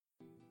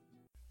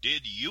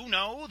Did you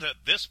know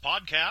that this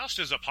podcast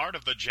is a part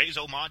of the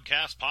Jazo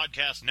Modcast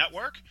Podcast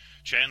Network?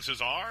 Chances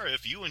are,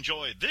 if you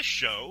enjoy this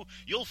show,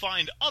 you'll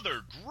find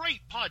other great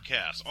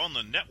podcasts on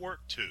the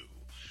network too.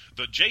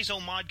 The Jazo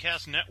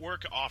Modcast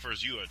Network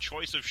offers you a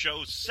choice of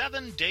shows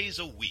 7 days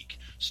a week,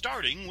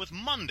 starting with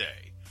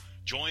Monday.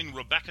 Join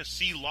Rebecca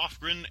C.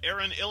 Lofgren,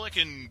 Aaron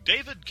Illick, and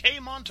David K.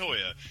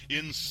 Montoya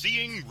in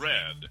Seeing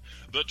Red.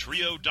 The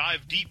trio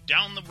dive deep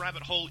down the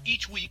rabbit hole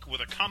each week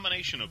with a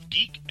combination of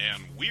geek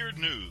and weird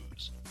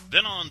news.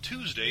 Then on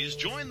Tuesdays,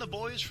 join the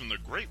boys from the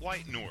Great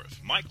White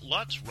North, Mike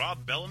Lutz,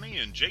 Rob Bellamy,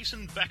 and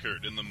Jason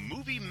Beckert in the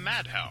movie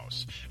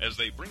Madhouse, as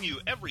they bring you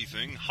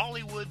everything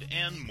Hollywood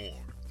and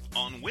more.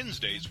 On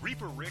Wednesdays,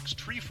 Reaper Rick's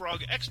Tree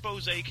Frog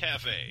Expose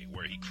Cafe,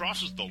 where he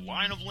crosses the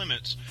line of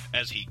limits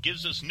as he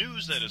gives us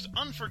news that is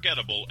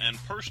unforgettable and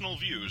personal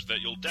views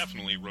that you'll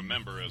definitely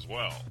remember as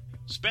well.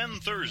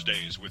 Spend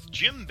Thursdays with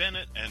Jim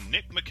Bennett and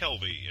Nick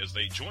McKelvey as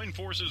they join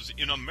forces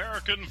in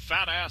American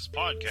Fat Ass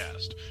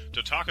Podcast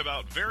to talk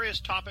about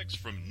various topics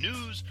from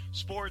news,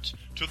 sports,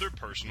 to their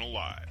personal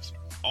lives.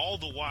 All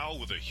the while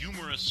with a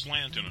humorous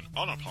slant in an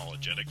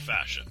unapologetic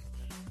fashion.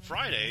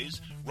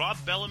 Fridays, Rob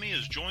Bellamy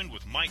is joined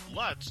with Mike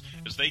Lutz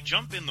as they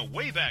jump in the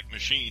Wayback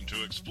Machine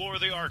to explore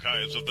the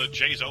archives of the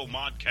Jazo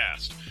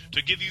Modcast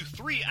to give you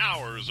 3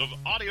 hours of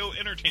audio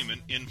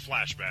entertainment in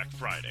Flashback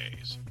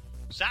Fridays.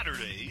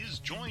 Saturdays,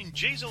 join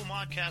Jazo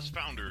Modcast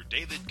founder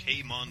David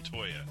K.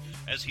 Montoya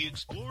as he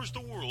explores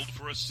the world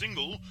for a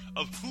single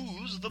of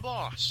Who's the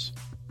Boss?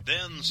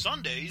 Then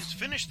Sundays,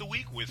 finish the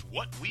week with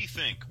What We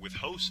Think with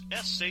hosts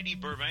S. Sadie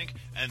Burbank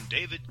and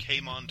David K.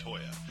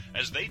 Montoya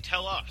as they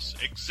tell us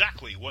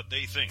exactly what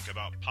they think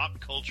about pop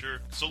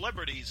culture,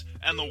 celebrities,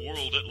 and the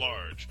world at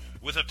large,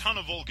 with a ton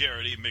of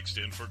vulgarity mixed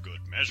in for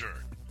good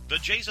measure. The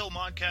Jazo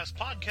Modcast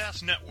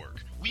Podcast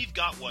Network. We've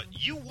got what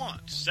you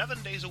want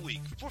 7 days a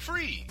week for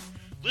free.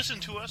 Listen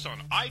to us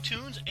on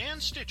iTunes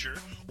and Stitcher,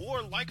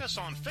 or like us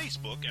on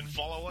Facebook and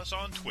follow us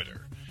on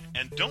Twitter.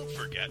 And don't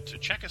forget to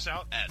check us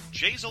out at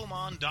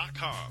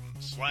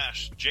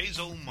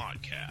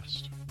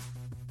jazomon.com/JazoModcast.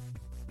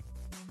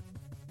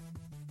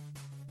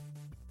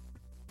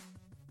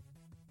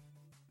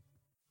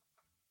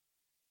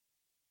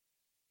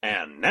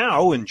 And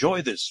now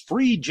enjoy this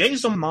free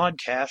Jazo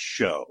Modcast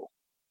show.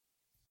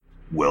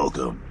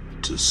 Welcome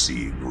to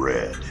Seeing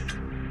Red.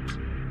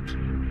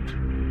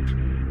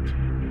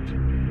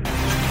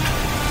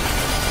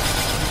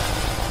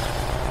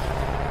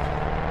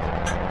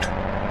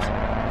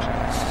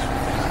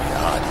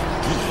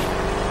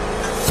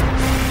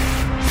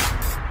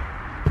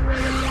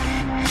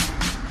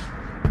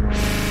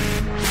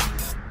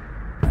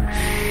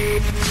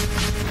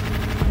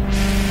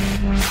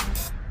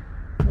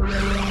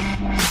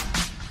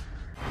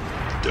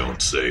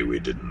 Don't say we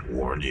didn't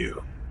warn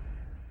you.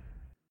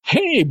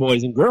 Hey,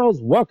 boys and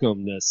girls,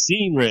 welcome to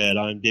Seeing Red.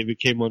 I'm David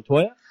K.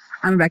 Montoya.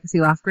 I'm Rebecca C.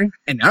 Lofgren.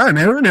 And I'm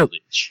Aaron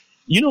Illich.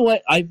 You know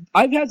what? I've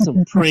had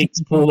some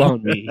pranks pulled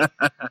on me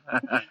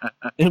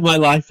in my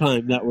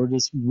lifetime that were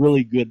just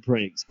really good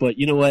pranks. But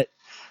you know what?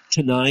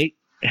 Tonight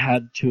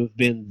had to have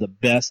been the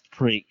best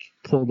prank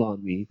pulled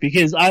on me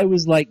because I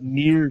was like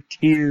near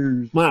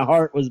tears. My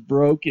heart was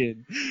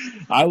broken.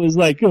 I was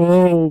like,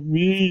 oh,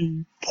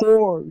 me,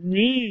 poor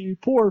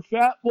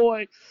fat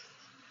boy.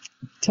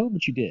 Tell them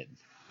what you did.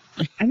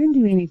 I didn't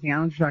do anything. I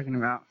don't know what you're talking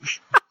about.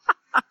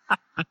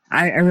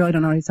 I really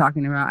don't know what he's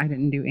talking about. I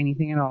didn't do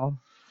anything at all.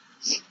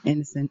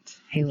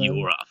 Innocent. Halo.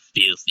 You're a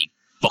filthy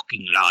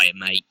fucking liar,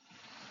 mate.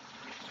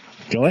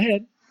 Go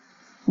ahead.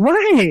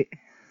 What?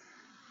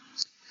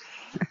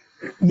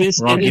 Miss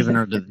We're all Innocent. giving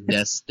her the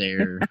death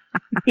stare.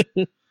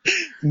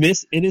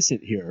 Miss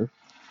Innocent here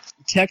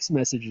text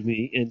messaged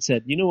me and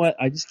said, you know what?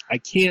 I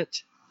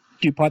can't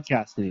do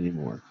podcasting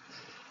anymore.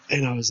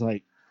 And I was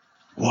like,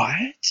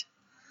 what?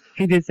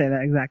 He did say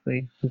that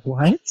exactly.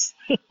 What?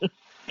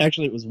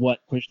 Actually, it was what?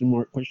 Question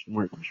mark.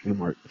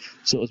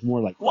 So it was more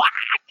like, what?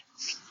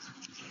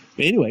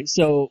 But anyway,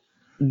 so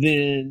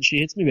then she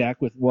hits me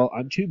back with, well,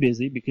 I'm too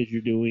busy because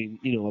you're doing,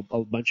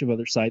 a bunch of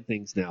other side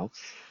things now,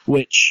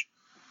 which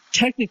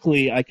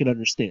technically I could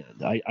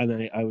understand.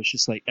 I was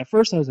just like, at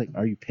first I was like,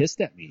 are you pissed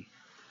at me?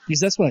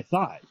 Because that's what I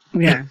thought.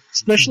 Yeah.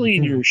 Especially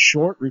in your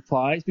short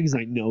replies, because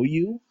I know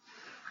you.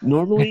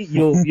 Normally,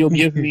 you'll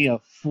give me a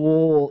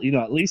full,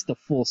 at least a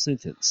full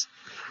sentence.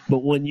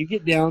 But when you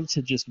get down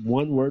to just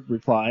one-word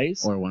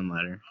replies, Or one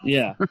letter.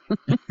 yeah,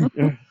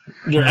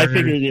 I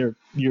figure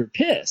you're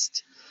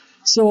pissed.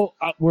 So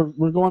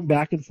we're going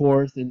back and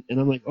forth, and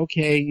I'm like,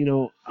 okay,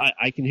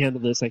 I can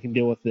handle this. I can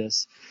deal with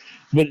this.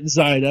 But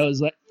inside, I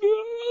was like,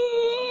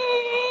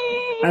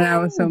 And I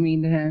was so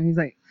mean to him. He's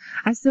like,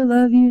 I still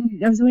love you.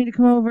 And I was waiting to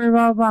come over,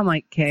 blah, blah, blah. I'm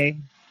like, okay.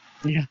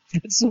 yeah.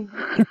 So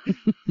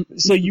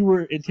you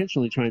were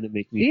intentionally trying to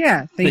make me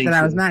think that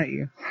I was mad at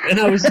you. And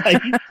I was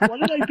like, what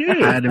did I do?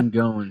 I had him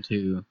going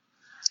too.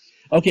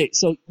 Okay,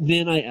 so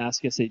then I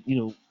asked, I said,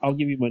 I'll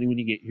give you money when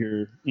you get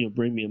here,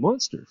 bring me a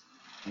monster.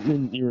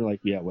 And you were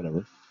like, yeah,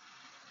 whatever.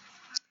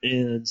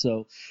 And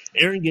so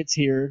Aaron gets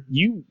here.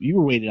 You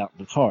were waiting out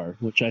in the car,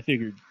 which I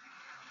figured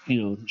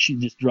she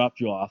just dropped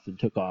you off and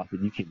took off,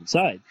 and you came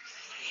inside.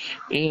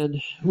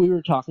 And we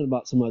were talking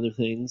about some other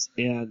things,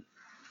 and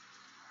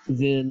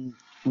then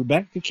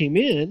Rebecca came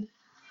in,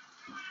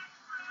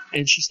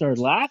 and she started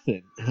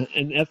laughing.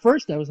 And at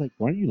first I was like,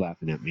 why are you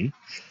laughing at me?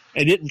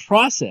 I didn't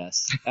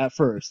process at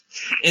first.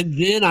 And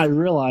then I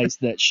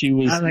realized that she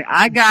was... I was like,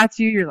 I got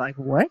you. You're like,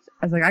 what?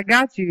 I was like, I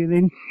got you. And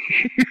then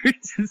you're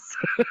just...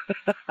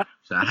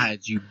 So I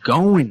had you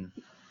going.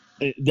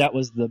 That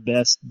was the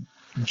best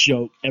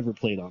joke ever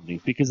played on me,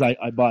 because I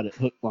bought it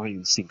hook, line,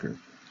 and sinker.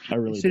 I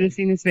really should have did.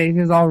 seen his face. He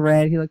was all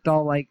red. He looked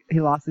all like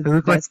he lost his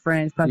best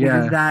friend. His puppy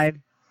just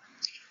died.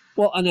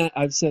 Well, and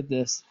I've said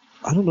this.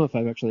 I don't know if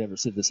I've actually ever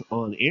said this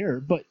on air,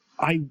 but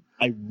I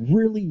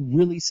really,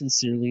 really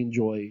sincerely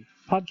enjoy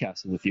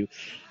podcasting with you.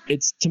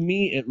 To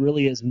me, it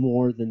really is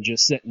more than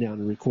just sitting down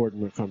and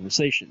recording our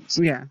conversations.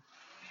 Yeah.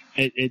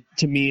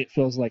 To me, it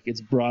feels like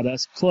it's brought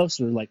us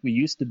closer, like we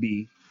used to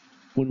be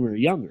when we were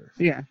younger.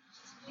 Yeah.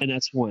 And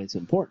that's why it's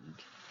important.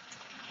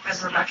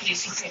 As Rebecca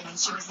used to say when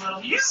she was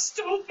little, you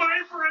stole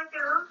my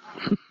brother.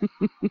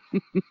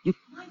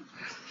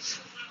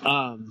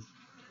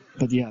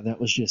 But yeah, that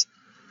was just,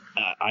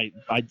 I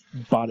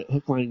bought it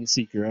hook, line, and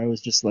sinker. I was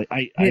just like,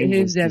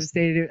 He was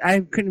devastated. I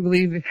couldn't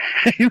believe it.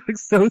 He looked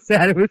so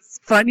sad. It was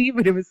funny,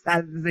 but it was sad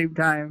at the same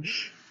time.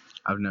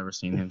 I've never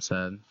seen him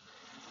sad.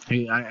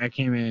 I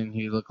came in,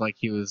 he looked like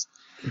he was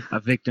a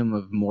victim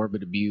of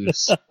morbid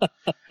abuse.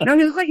 No,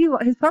 he looked like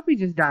his puppy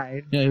just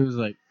died. Yeah, he was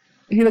like...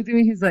 He looked at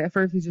me, he's like, at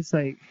first he's just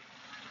like,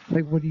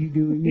 what are you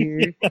doing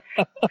here?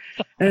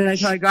 And then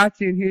I got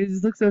you, and he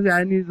just looked so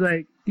sad, and he's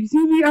like, do you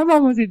see me? I'm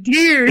almost in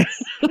tears.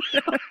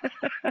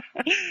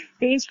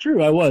 It's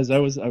true. I was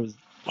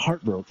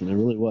heartbroken. I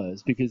really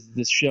was, because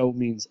this show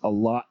means a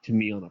lot to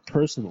me on a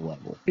personal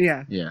level.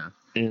 Yeah. Yeah.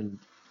 And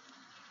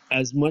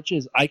as much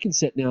as I can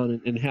sit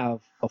down and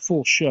have a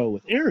full show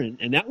with Erin,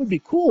 and that would be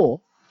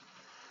cool,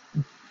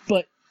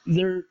 but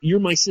you're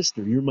my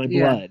sister. You're my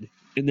blood.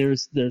 And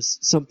there's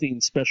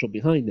something special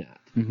behind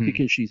that,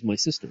 because she's my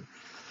sister.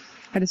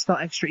 I just felt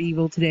extra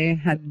evil today.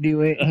 Had to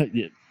do it.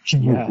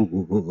 Yeah.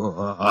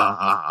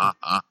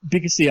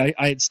 Because, see, I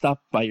had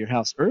stopped by your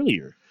house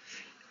earlier,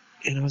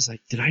 and I was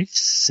like, did I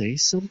say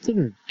something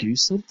or do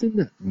something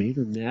that made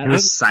her mad? I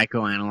was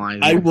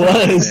psychoanalyzing.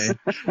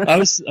 I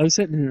was. I was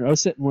sitting here. I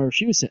was sitting where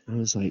she was sitting. I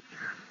was like,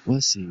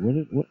 let's see, what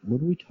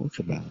do we talk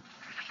about?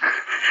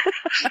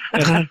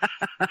 And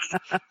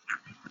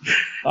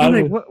I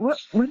was like,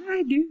 what did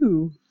I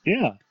do?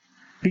 Yeah,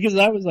 because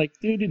I was like,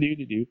 do,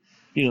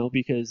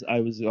 because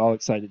I was all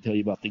excited to tell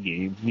you about the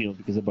game,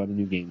 because I bought a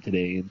new game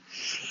today,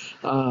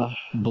 and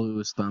blew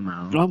his thumb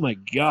out. Oh my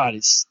God,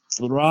 it's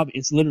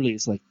literally,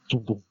 it's like,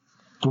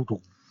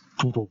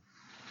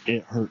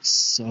 it hurts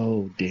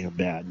so damn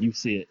bad. You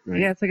see it, right?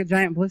 Yeah, it's like a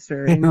giant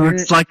blister. It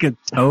looks like a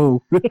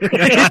toe.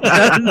 It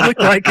does look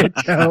like a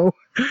toe.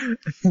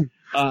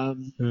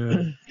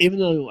 Even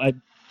though I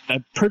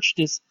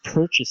purchased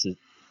it.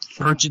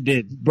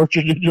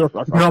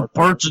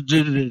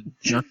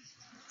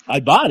 I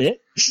bought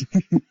it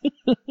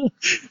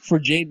for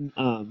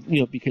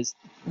Jaden, because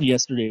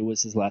yesterday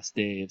was his last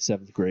day of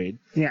 7th grade.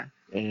 Yeah.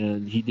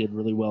 And he did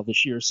really well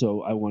this year,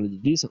 so I wanted to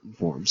do something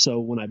for him. So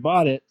when I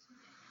bought it,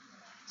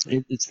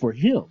 it's for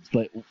him.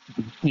 But,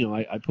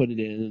 I put it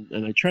in,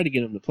 and I tried to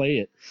get him to play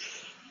it.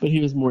 But he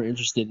was more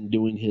interested in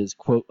doing his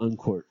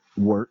quote-unquote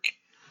work,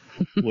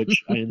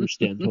 which I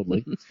understand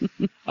totally.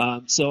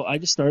 So I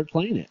just started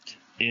playing it.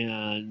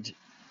 And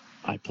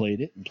I played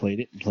it and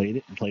played it and played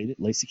it and played it.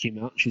 Lacey came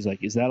out and she's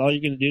like, is that all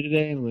you're going to do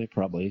today? And I'm like,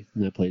 probably.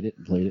 And I played it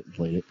and played it and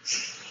played it.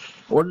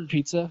 Ordered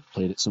pizza,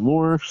 played it some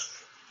more,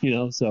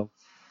 so.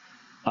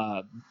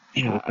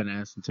 Open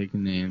ass and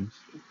taking names.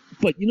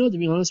 But, to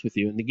be honest with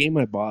you, and the game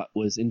I bought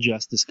was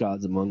Injustice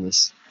Gods Among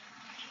Us.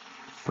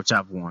 Which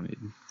I've wanted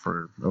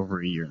for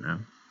over a year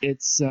now.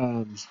 It's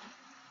not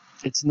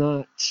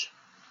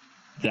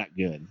that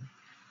good.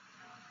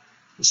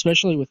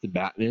 Especially with the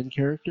Batman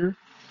character.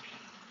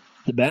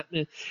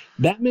 The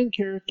Batman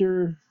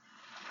character,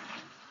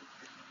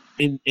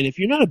 and if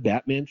you're not a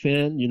Batman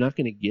fan, you're not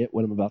going to get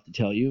what I'm about to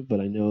tell you,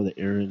 but I know that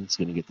Erin's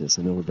going to get this.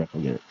 I know Rebecca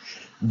will get it.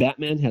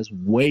 Batman has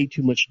way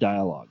too much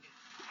dialogue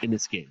in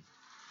this game.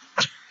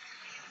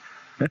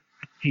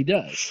 He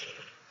does.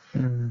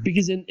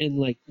 Because in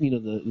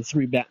the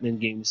 3 Batman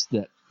games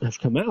that have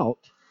come out,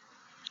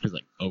 he's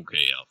like,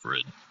 okay,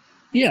 Alfred.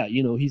 Yeah,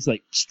 he's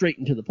like straight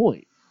and to the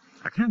point.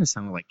 I kind of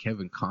sounded like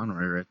Kevin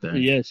Conroy right there.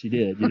 Yes, you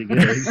did. You did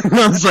good.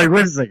 I was like,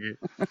 wait a second.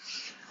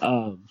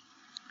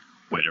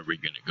 When are we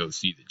going to go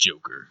see the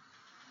Joker?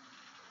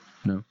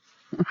 No.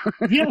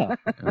 Yeah.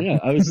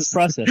 I was just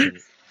processing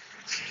it.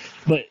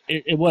 But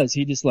it was.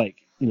 He just like,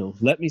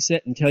 let me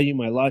sit and tell you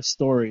my life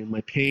story and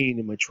my pain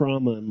and my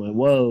trauma and my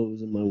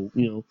woes and my,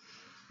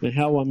 and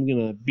how I'm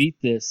going to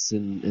beat this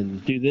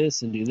and do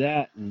this and do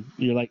that. And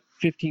you're like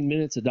 15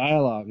 minutes of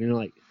dialogue. And you're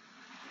like,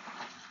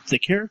 the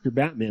character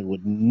Batman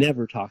would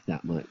never talk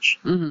that much.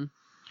 Mm-hmm.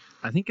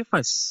 I think if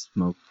I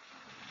smoke,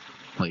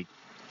 Smoke?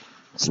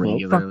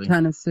 regularly. Fuck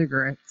ton of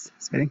cigarettes.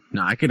 Just kidding.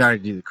 No, I could already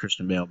do the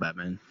Christian Bale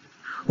Batman.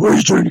 Why are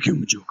you trying to kill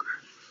my Joker?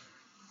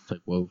 It's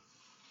like, whoa.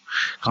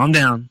 Calm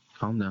down.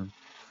 Calm down.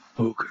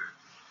 Poker.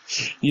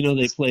 You know,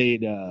 they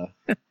played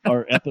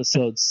our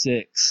episode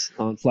 6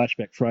 on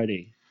Flashback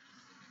Friday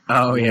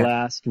Oh, yeah.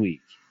 last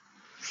week.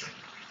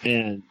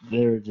 And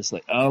they're just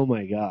like, oh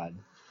my God.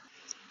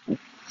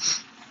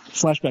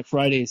 Flashback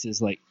Fridays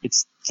is like,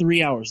 it's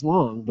 3 hours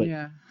long, but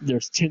yeah.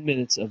 there's 10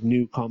 minutes of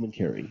new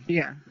commentary.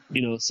 Yeah.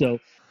 You know, so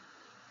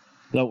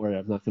don't worry,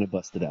 I'm not going to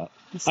bust it out.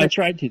 It's I like-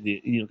 tried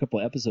to, a couple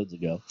of episodes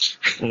ago,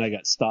 and I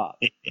got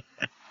stopped.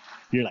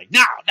 You're like,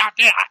 no, not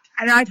that.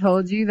 And I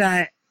told you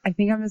that I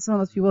think I'm just one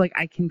of those people, like,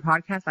 I can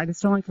podcast. I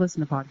just don't like to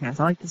listen to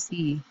podcasts. I like to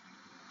see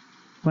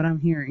what I'm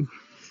hearing.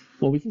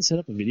 Well, we can set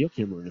up a video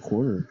camera in the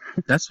corner.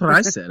 That's what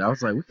I said. I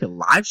was like, we could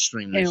live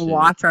stream this And shit.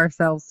 watch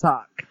ourselves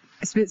talk.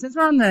 Since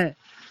we're on the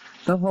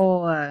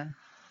whole,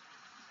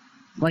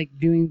 like,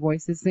 doing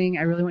voices thing,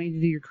 I really want you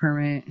to do your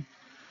Kermit.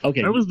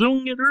 Okay, I was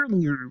doing it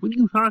earlier. What are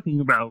you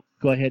talking about?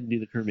 go ahead and do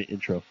the Kermit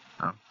intro.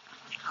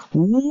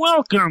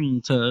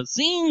 Welcome to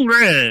Seeing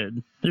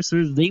Red. This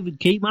is David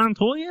K.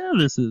 Montoya.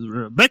 This is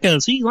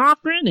Rebecca C.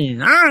 Lofgren,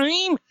 and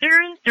I'm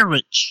Aaron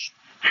Erlich.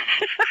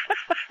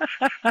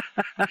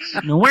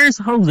 Now, where's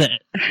the hose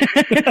at?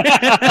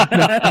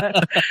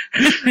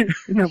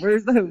 No,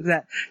 where's the hose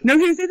at? No,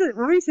 he said that.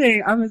 What were you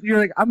saying? You're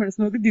like, I'm gonna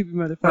smoke a doobie,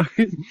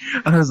 motherfucker.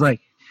 I was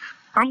like,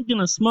 I'm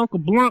gonna smoke a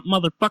blunt,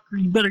 motherfucker.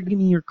 You better get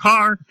in your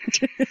car.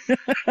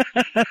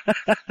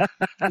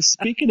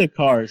 Speaking of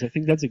cars, I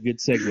think that's a good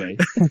segue.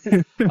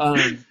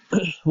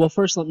 Well,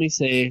 first let me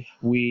say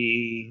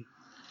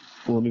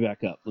let me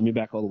back up. Let me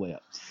back all the way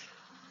up.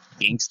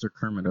 gangster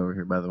Kermit over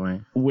here, by the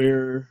way.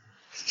 We're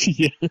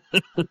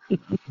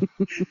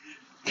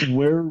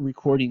we're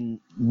recording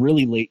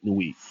really late in the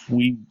week.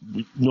 We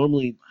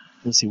normally,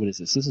 let's see, what is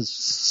this? This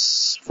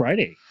is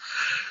Friday.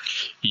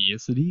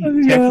 Yes, it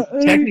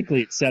is.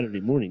 Technically, it's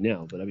Saturday morning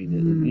now, but I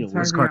mean,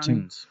 sorry. It's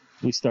cartoons.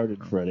 we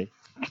started Friday.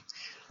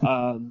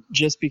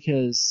 Just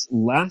because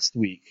last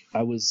week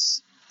I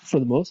was, for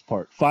the most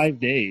part, 5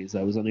 days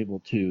I was unable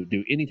to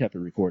do any type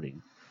of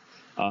recording,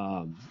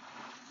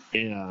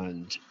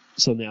 and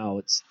so now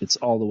it's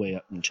all the way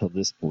up until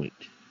this point.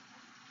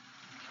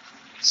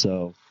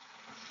 So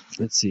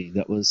let's see.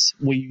 That was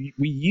we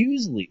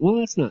usually, well,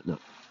 that's not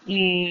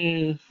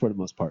for the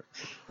most part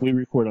we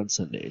record on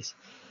Sundays,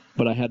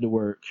 but I had to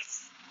work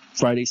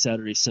Friday,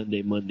 Saturday,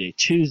 Sunday, Monday,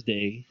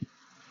 Tuesday.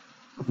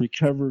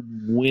 Recovered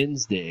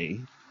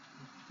Wednesday.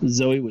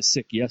 Zoe was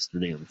sick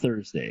yesterday on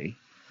Thursday,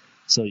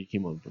 so you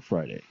came on for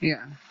Friday.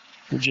 Yeah.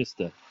 Just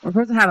We're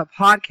supposed to have a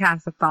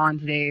podcast-a-thon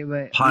today,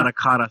 but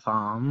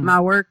Podacatathon. my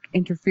work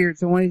interfered.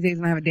 So one of these days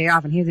when I have a day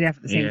off and he has a day off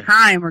at the same Yeah.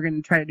 time, we're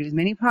going to try to do as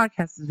many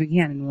podcasts as we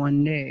can in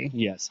one day.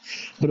 yes,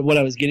 but what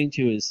I was getting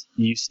to is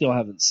you still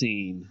haven't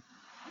seen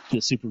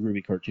the Super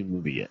Groovy cartoon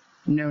movie yet,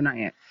 No, not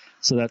yet.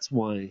 so that's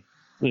why.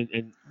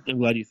 And I'm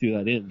glad you threw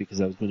that in because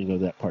I was going to go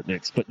to that part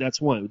next. But that's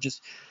why,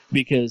 just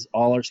because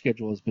all our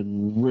schedule has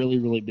been really,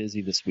 really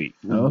busy this week.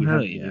 Oh, we hell haven't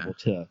been yeah. able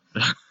to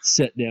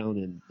sit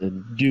down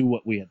and do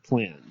what we had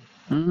planned.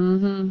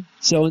 Mm-hmm.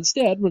 So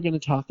instead, we're going to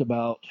talk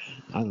about,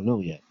 I don't know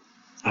yet.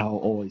 I'll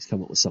always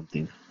come up with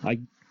something. I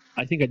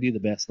think I do the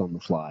best on the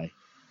fly.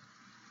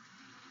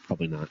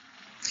 Probably not.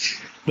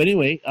 But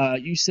anyway,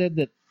 you said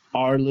that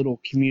our little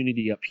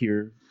community up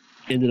here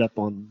ended up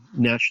on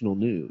national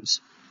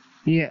news.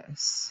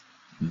 Yes.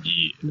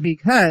 Yeah.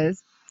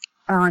 Because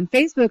on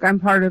Facebook, I'm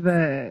part of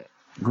a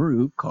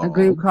Group called.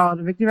 group called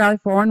Victory Valley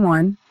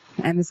 411.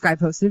 And this guy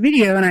posted a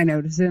video, and I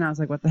noticed it, and I was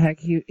like, what the heck?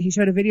 He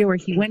showed a video where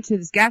he went to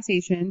this gas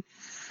station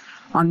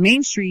on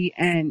Main Street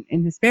and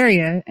in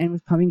Hesperia and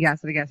was pumping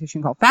gas at a gas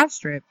station called Fast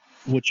Strip,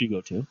 Which you go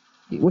to.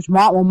 which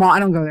Mom, I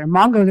don't go there.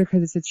 Mom goes there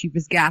because it's the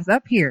cheapest gas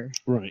up here.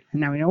 Right.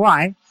 And now we know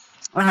why.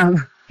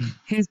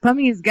 He was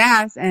pumping his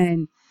gas,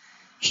 and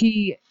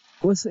I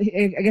guess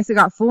it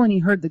got full, and he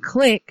heard the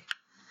click.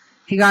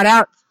 He got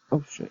out.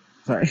 Oh, shit.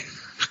 Sorry.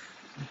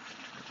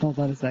 Hold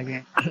on a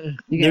second.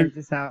 You They're- gotta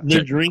this out. They're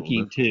Technical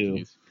drinking, too.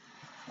 difficulties.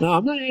 No,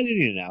 I'm not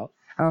editing it out.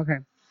 Oh, okay.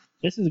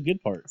 This is a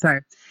good part.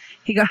 Sorry.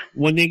 He got.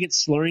 When they get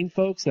slurring,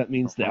 folks, that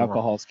means the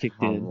alcohol's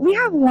kicked in. We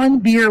have one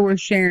beer we're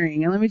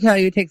sharing, and let me tell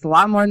you, it takes a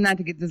lot more than that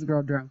to get this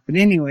girl drunk. But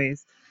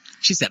anyways,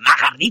 She said,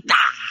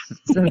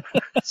 Margarita.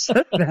 shut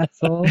up,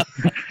 asshole.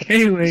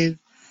 Anyways,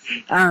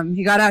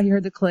 he got out. He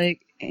heard the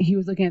click. He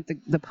was looking at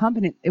the pump,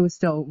 and it was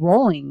still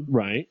rolling.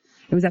 Right.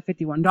 It was at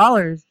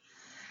 $51,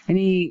 and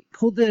he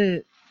pulled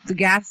the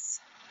gas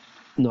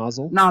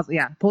Nozzle. nozzle.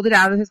 Yeah, pulled it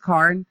out of his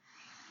car, and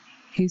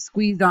he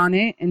squeezed on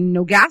it, and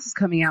no gas was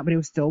coming out, but it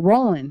was still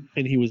rolling.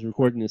 And he was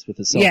recording this with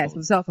his cell Yes, phone.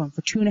 with a cell phone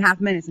for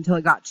 2.5 minutes until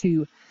it got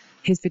to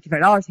his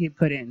 $55 he had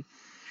put in.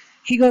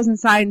 He goes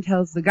inside and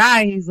tells the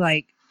guy, he's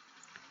like,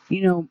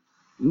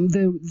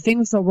 the thing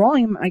was still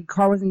rolling. My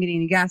car wasn't getting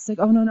any gas. Like,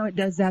 oh, no, it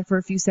does that for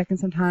a few seconds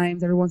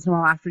sometimes. Every once in a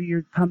while after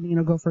you're pumping,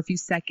 it'll go for a few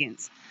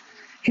seconds.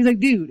 He's like,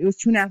 dude, it was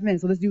 2.5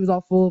 minutes. So this dude was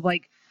all full of,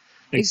 like,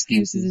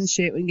 excuses and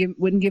shit.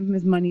 Wouldn't give him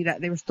his money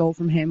that they were stole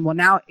from him. Well,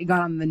 now it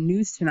got on the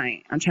news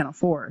tonight on Channel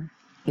 4.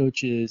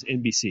 Which is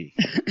NBC.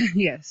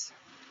 Yes.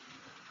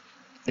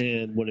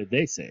 And what did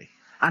they say?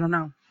 I don't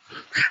know.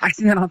 I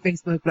seen that on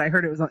Facebook, but I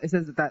heard it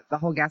says that the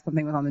whole gas pump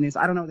thing was on the news.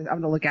 I don't know. I'm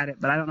going to look at it,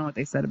 but I don't know what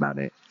they said about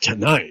it.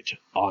 Tonight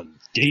on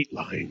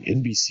Dateline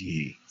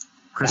NBC.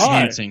 Chris Hi.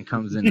 Hansen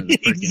comes in the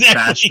freaking Exactly.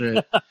 fast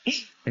shit.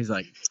 He's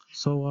like,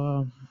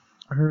 so,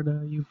 I heard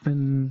you've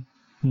been,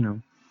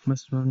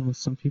 messing around with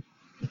some people.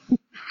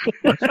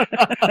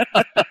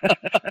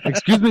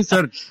 Excuse me,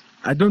 sir.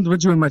 I don't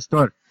want you in my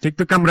store. Take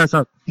the cameras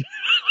out.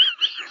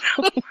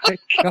 Oh my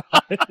God.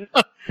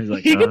 He's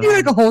like, He could do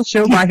like a whole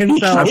show by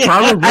himself.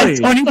 probably. As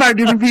 25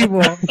 different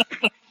people.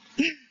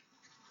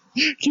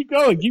 Keep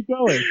going. He'd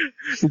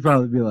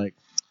probably be like,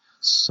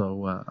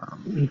 so,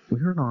 we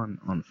heard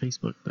on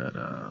Facebook that,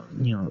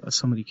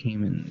 somebody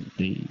came and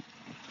they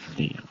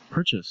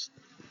purchased,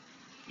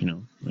 a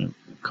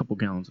couple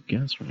gallons of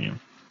gas from you.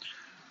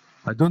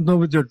 I don't know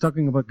what you're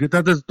talking about. Get out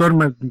of the store,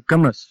 my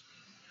cameras.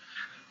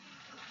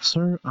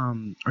 Sir,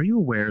 are you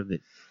aware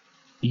that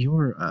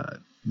your,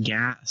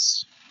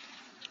 gas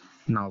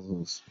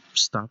nozzles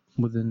stop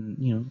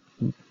within,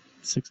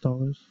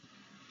 $6?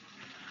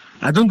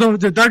 I don't know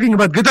what you're talking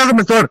about. Get out of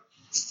my store!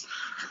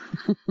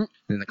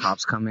 Then the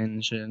cops come in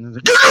and shit, and they're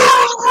like, get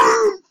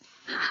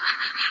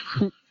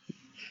out!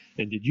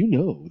 And did you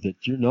know that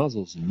your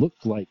nozzles look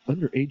like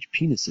underage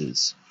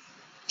penises?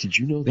 Did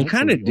you know They that's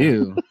kind of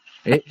illegal? do.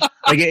 It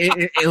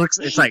looks,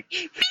 it's like,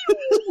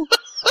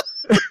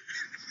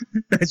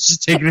 that's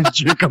just taking a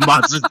chick, a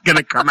monster's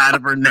gonna come out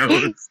of her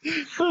nose.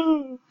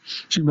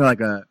 She'd be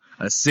like a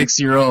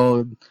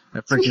 6-year-old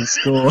at freaking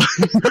school.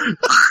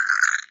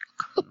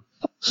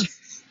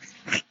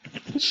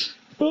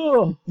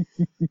 Oh.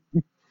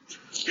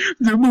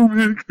 The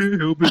moment I can't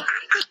help it.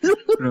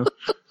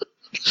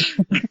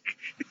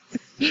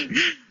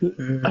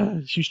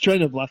 She's trying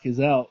to block us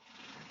out.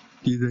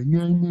 He's like,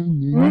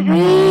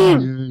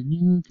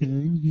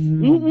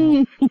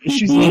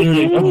 She's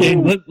literally, okay,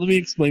 let me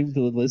explain to the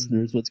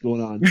listeners what's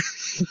going on.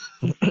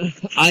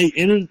 I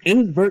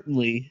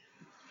inadvertently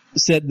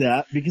said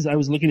that because I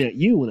was looking at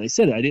you when I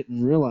said it. I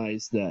didn't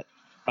realize that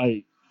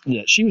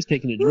she was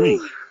taking a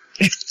drink.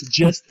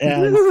 Just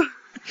as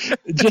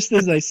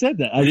I said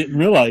that, I didn't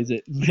realize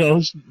it.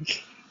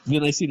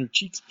 Then I seen her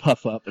cheeks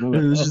puff up, and I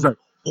was like,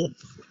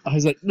 I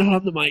was like, not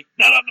on the mic.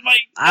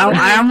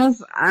 I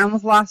almost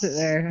lost it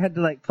there. I had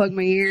to like plug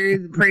my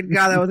ears and pray to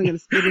God that I wasn't going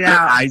to spit it her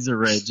out. eyes are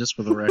red, just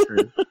for the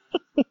record.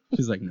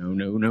 She's like, no.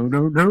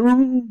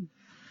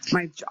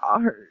 My jaw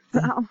hurts.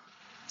 Ow.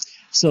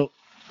 So,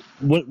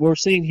 what we're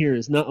saying here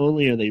is not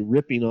only are they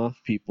ripping off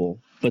people,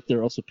 but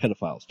they're also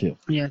pedophiles too.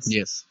 Yes.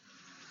 Yes.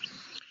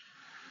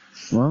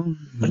 Well,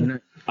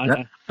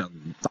 I-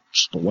 and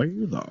that's the way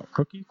the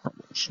cookie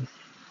crumbles.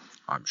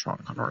 I'm Sean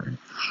Connery.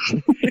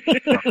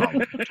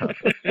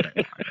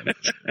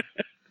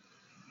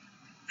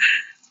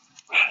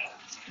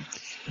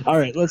 All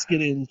right, let's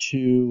get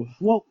into.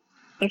 Well,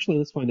 actually,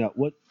 let's find out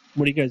what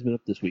have you guys been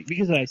up this week?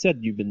 Because I said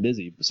you've been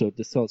busy, so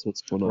just tell us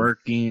what's going on.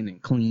 Working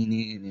and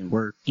cleaning and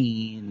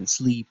working and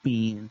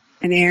sleeping.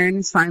 And Aaron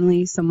is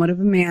finally somewhat of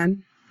a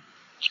man.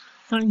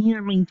 I had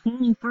my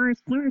 21st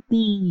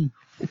birthday.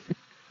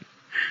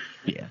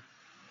 Yeah.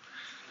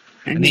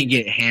 I And didn't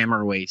get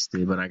hammer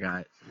wasted, but I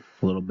got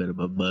a little bit of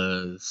a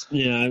buzz.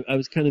 Yeah, I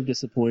was kind of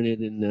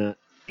disappointed in that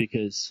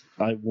because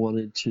I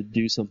wanted to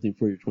do something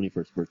for your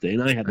 21st birthday,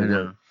 and I had to I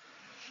know. work.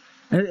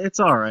 It's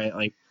all right.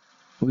 Like,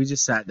 we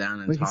just sat down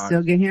and we can talked.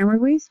 still get hammered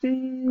wasted.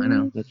 I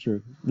know. That's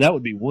true. That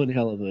would be one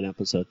hell of an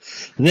episode.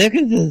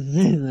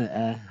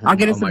 I'll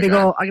get us Oh a my big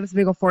God.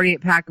 old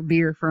 48 pack of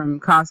beer from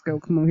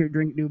Costco. Come over here,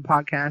 drink, do a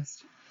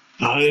podcast.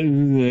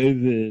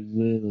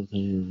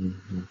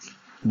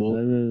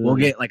 We'll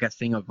get like a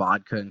thing of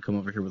vodka and come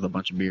over here with a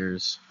bunch of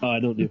beers. Oh, I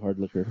don't do hard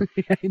liquor.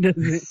 Yeah, he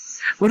doesn't.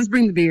 We'll just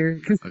bring the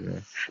beer. 'Cause Okay.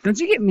 don't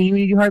you get mean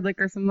when you do hard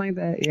liquor or something like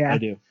that? Yeah. I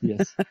do.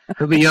 Yes.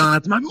 He'll be yelling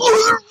at my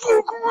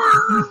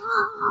motherfucker.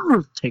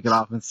 Take it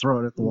off and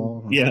throw it at the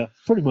wall. Yeah.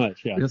 Pretty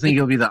much. Yeah. You'll think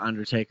he'll be the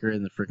Undertaker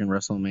in the freaking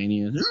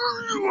WrestleMania.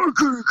 You are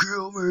gonna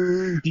kill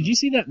me. Did you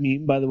see that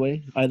meme, by the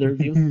way? Either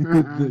of you?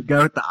 The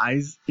guy with the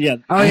eyes. Yeah.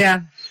 Oh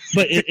yeah.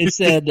 But it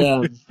said,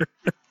 what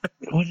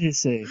did it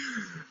say?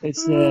 It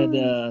said,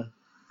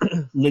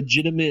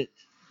 legitimate,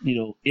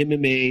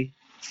 MMA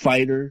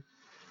fighter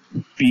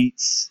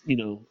beats, a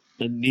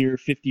near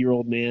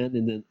 50-year-old man,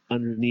 and then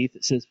underneath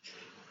it says,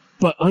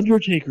 but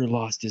Undertaker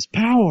lost his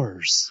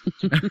powers.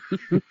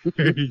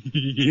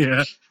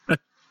 Yeah,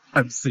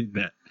 I've seen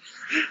that.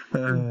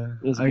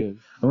 That's good.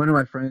 One of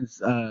my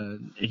friends,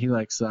 he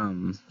likes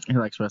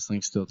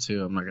wrestling still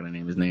too. I'm not gonna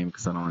name his name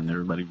because I don't want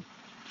everybody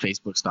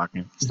Facebook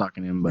stalking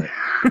him, but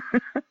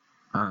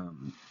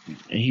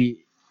he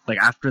like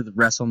after the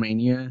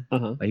WrestleMania,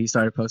 Uh-huh. like he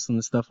started posting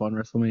this stuff on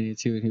WrestleMania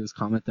too, and he was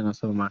commenting on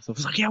some of my stuff. I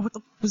was like, yeah, what the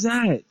f- was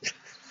that?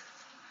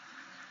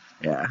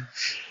 Yeah.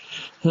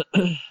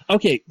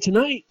 Okay,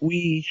 tonight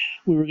we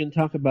were going to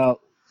talk about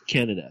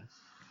Canada.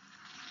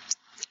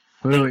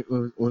 Wait,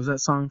 what was that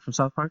song from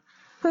South Park?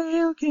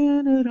 Hail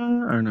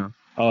Canada, or no?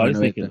 Oh, I was no,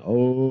 thinking,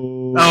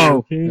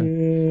 Oh.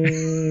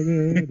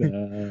 Canada.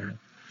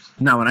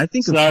 No, when I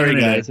think of Sorry,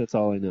 Canada, guys, that's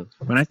all I know.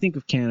 when I think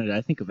of Canada,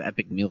 I think of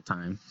Epic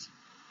Mealtime.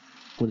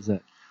 What is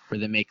that? where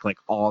they make like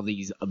all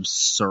these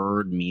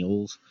absurd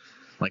meals.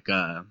 Like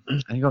I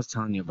think I was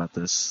telling you about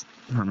this.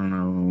 I don't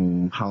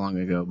know how long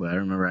ago, but I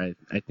remember I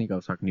think I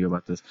was talking to you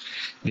about this.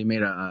 They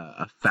made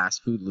a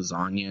fast food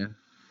lasagna,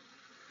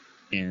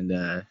 and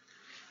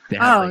they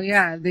had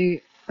yeah,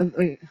 they.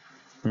 Wait.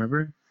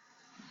 remember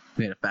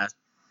they had a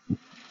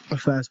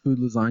fast food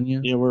lasagna.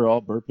 Yeah, we're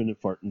all burping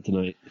and farting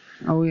tonight.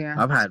 Oh yeah.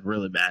 I've had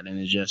really bad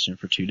indigestion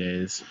for 2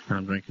 days.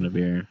 I'm drinking a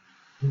beer.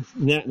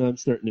 That, and I'm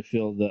starting to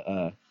feel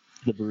the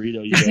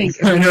burrito. You I guys. think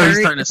if I we know, he's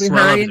hurry, starting if to we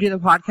swell hurry up. and do the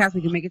podcast,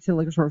 we can make it to the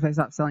liquor store if they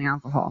stop selling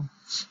alcohol.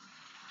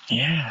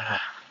 Yeah.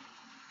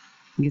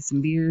 Get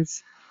some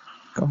beers,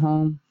 go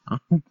home,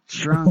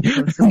 drunk. Go to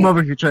I'm sleep.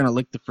 over here trying to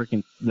lick the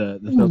freaking the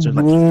filter.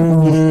 Like,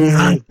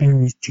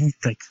 Snozzberries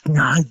taste like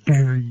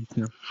snozzberries.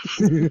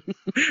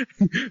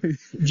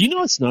 Do you know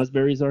what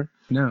snozzberries are?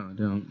 no,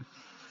 don't.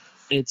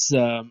 It's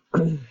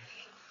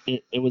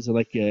it was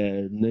like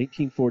a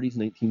 1940s,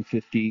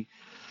 1950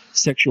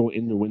 sexual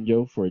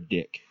innuendo for a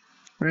dick.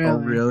 Really? Oh,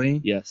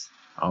 really? Yes.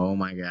 Oh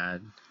my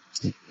god.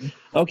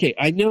 Okay,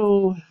 I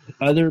know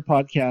other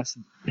podcasts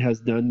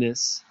has done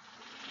this,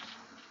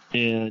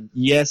 and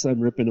yes, I'm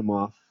ripping them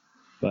off,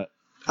 but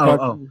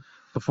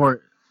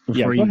Before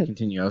Yeah, go you ahead.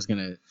 continue,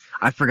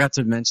 I forgot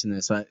to mention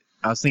this. I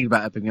was thinking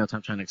about Epic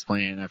Mealtime, trying to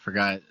explain it, and I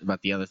forgot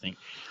about the other thing.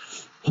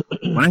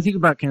 When I think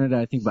about Canada,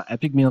 I think about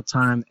Epic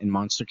Mealtime and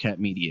Monster Cat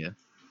Media.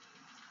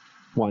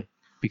 Why?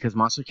 Because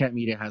Monster Cat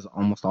Media has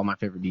almost all my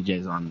favorite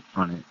DJs on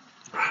it.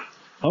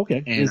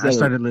 Okay, And I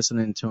started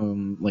listening to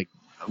them, like,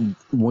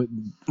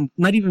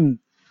 not even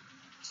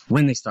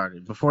when they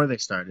started, before they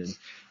started.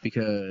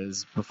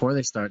 Because before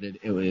they started,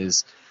 it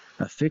was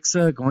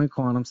Afixa, Going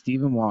Quantum,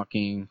 Stephen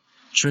Walking,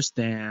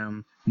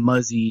 Tristam,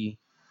 Muzzy,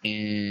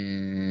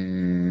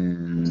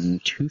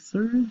 and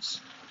Two-Thirds?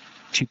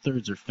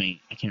 Two-Thirds or Faint.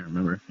 I can't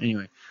remember.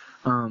 Anyway,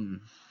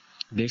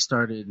 they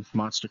started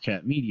Monster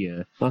Cat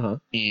Media,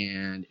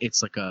 and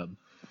it's like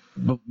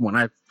but when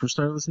I first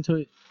started listening to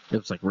it, it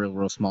was like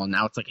real small.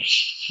 Now it's like a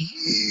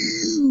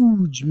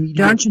huge media.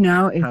 Don't you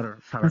know? Don't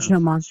Powerhouse. you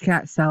know Monster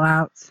Cat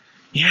sellouts?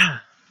 Yeah.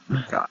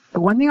 God. The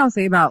one thing I'll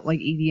say about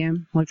like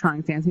EDM,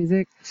 electronic dance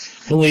music.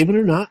 Believe it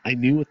or not, I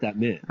knew what that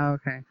meant. Oh,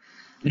 okay.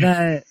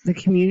 The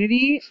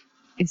community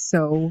is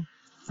so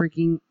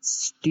freaking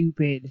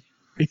stupid.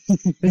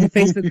 There's a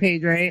Facebook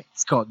page, right?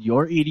 It's called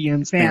Your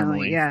EDM's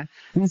Family. Yeah.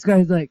 And this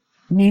guy's like,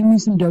 name me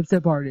some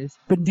dubstep artists,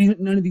 but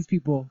none of these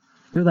people.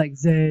 They're like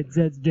Zed's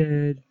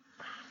dead.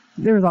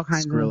 There was all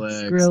kinds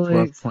Skrillex, of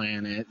Skrillex. 12th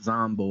Planet,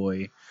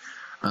 Zomboy.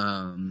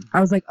 I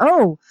was like,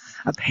 oh,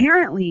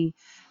 apparently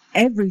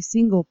every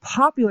single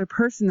popular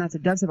person that's a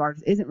dubstep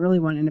artist isn't really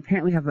one, and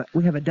apparently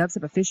we have a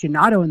dubstep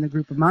aficionado in the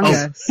group among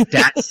us.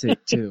 That's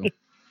sick too.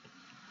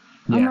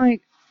 I'm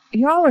like,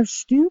 y'all are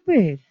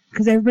stupid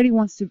because everybody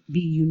wants to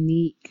be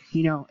unique.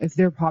 You know, if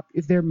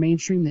they're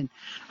mainstream, then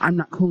I'm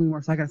not cool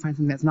anymore, so I gotta find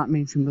something that's not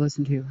mainstream to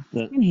listen to.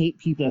 I fucking hate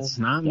people. It's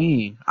not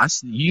me.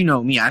 You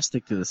know me. I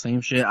stick to the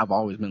same shit I've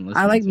always been listening to.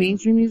 I like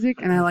mainstream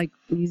music, and I like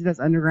music that's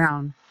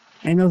underground.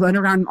 And those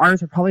underground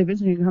artists are probably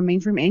eventually going to become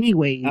mainstream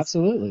anyways.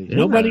 Absolutely. Yeah.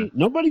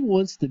 Nobody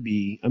wants to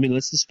be. I mean,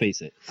 let's just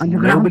face it.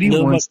 Underground. Nobody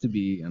No, wants to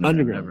be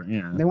underground.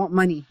 Yeah. They want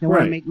money. They want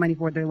to Right. make money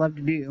for what they love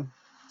to do.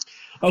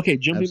 Okay,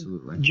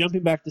 Absolutely.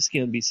 jumping back to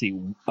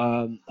ScanBC.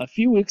 A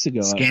few weeks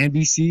ago. Scan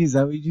BC, is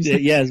that what you said?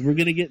 Yes, we're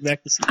gonna get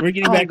back to. We're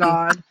getting Oh back.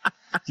 God!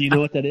 Do you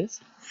know what that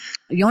is?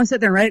 You only sat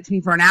there and read it to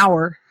me for an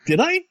hour. Did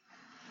I?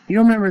 You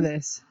don't remember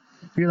this?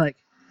 You're like,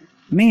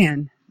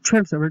 man,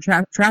 trips over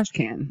trash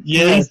can.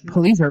 Yes.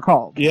 Police are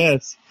called.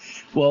 Yes.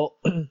 Well,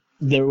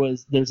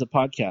 there's a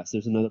podcast.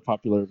 There's another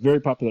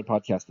very popular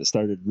podcast that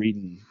started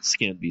reading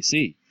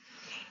ScanBC,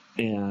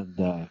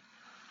 and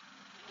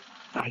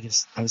I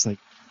was like,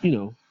 Are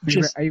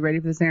you ready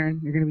for this, Aaron?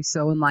 You're going to be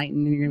so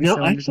enlightened, and you're going to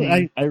be no. so Actually,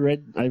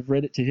 entertained. I've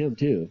read it to him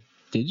too.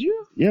 Did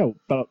you? Yeah,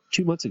 about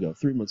 3 months ago.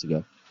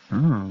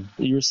 Oh.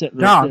 You were sitting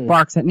right Dog there.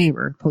 barks at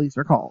neighbor. Police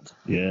are called.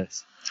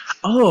 Yes.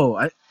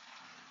 Oh,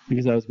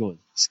 Because I was going,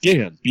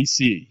 Scan,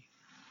 BC,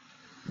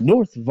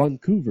 North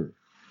Vancouver,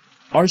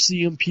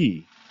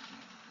 RCMP.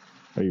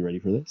 Are you ready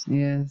for this?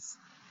 Yes.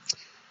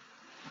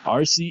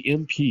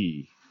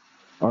 RCMP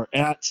are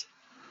at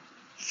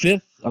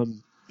 5th,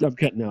 I'm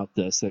cutting out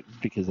this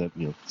because of,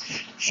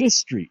 5th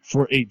Street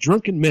for a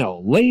drunken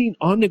male laying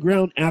on the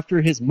ground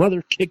after his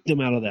mother kicked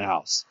him out of the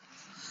house.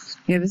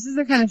 Yeah, this is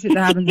the kind of shit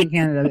that happens in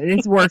Canada.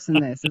 It's worse than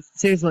this. It's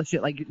serious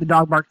shit like the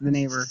dog barked at the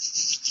neighbor.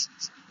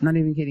 Not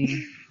even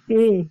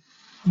kidding.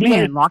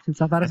 Man locked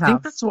himself out of I his think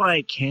house. that's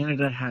why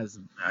Canada has,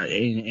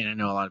 and I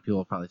know a lot of people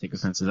will probably take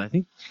offense to this. I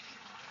think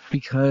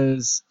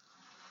because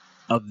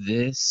of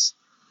this,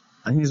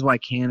 I think this is why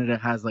Canada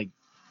has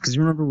because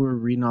you remember we were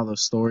reading all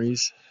those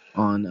stories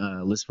on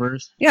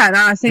Listverse? Yeah, no,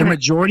 I was The saying that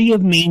majority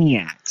of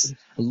maniacs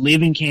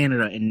live in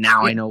Canada, and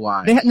now I know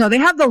why. they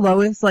have the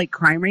lowest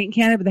crime rate in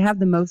Canada, but they have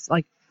the most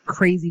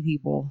crazy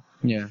people.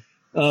 Yeah.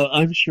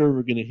 I'm sure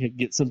we're going to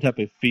get some type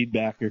of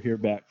feedback or hear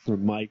back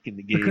from Mike in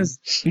the game.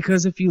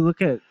 Because if you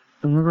look at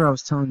remember I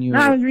was telling you. No,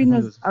 I was reading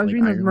think it those. I was like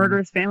reading those Ireland.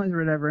 murderous families or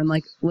whatever, and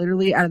like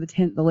literally out of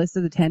the list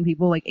of the 10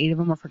 people, like 8 of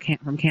them are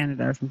from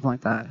Canada or something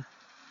like that.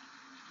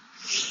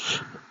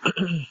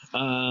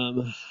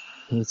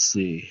 Let's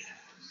see.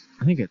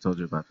 I think I told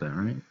you about that,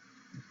 right?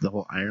 The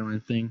whole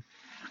Ireland thing.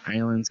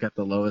 Ireland's got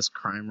the lowest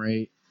crime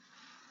rate.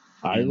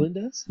 Ireland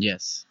does?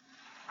 Yes.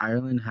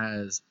 Ireland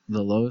has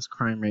the lowest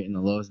crime rate and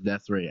the lowest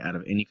death rate out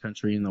of any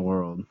country in the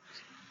world.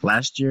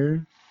 Last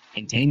year,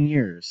 in 10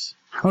 years,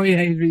 Oh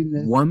yeah, he's reading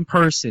this. one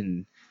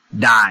person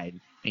died.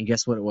 And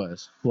guess what it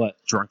was? What?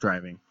 Drunk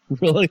driving.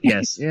 Really?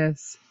 Yes.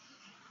 Yes.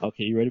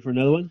 Okay, you ready for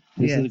another one?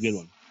 This is a Yes. good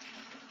one.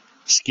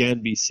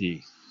 Scan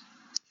BC.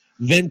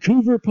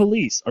 Vancouver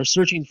police are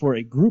searching for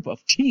a group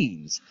of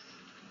teens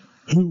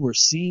who were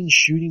seen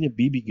shooting a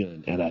BB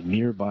gun at a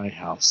nearby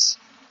house.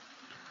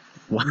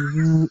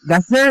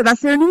 That's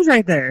their news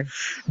right there.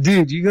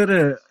 Dude, you go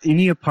to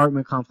any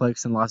apartment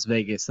complex in Las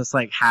Vegas, that's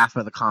like half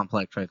of the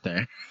complex right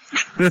there.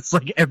 That's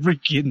like every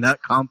kid in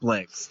that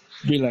complex.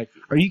 Be like,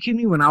 Are you kidding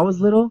me? When I was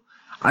little,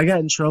 I got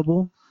in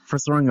trouble for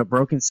throwing a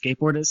broken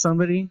skateboard at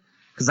somebody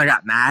because I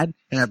got mad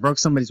and I broke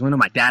somebody's window.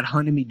 My dad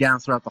hunted me down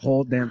throughout the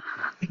whole damn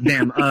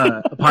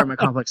apartment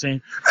complex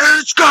saying, "Hey,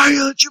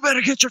 Skylet, you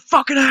better get your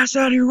fucking ass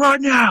out of here right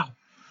now."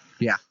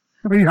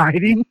 Are you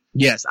hiding?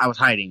 Yes, I was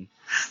hiding.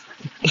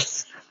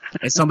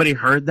 And somebody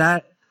heard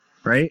that,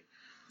 right?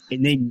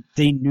 And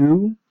they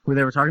knew who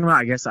they were talking about.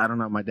 I guess, I don't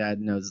know, my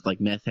dad knows like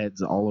meth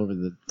heads all over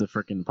the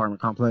freaking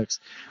apartment complex.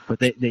 But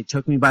they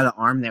took me by the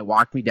arm and they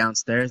walked me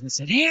downstairs and they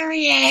said, "Here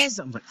he is."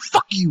 I'm like,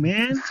 "Fuck you,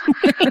 man."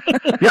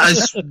 Yeah, I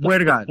swear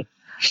to God.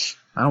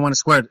 I don't want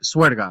to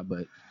swear to God,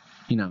 but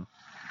you know.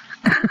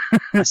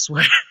 I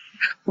swear.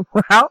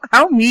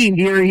 How mean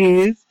here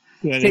he is.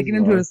 that is Taking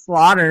him to wrong. a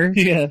slaughter.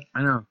 Yeah.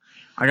 I know.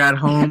 I got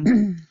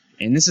home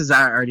and this is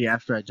already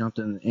after I jumped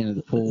into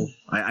the pool.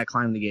 I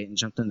climbed the gate and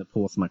jumped in the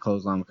pool with my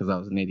clothes on because I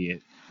was an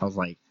idiot. I was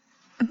like,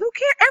 Who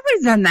cares?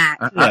 Everybody's done that.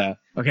 Yeah.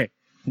 Okay,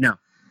 no.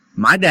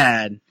 My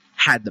dad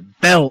had the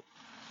belt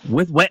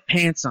with wet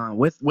pants on,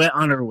 with wet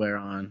underwear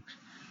on,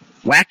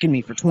 whacking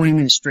me for 20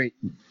 minutes straight.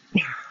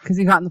 Because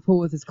he got in the pool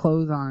with his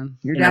clothes on.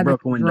 Your And I dad's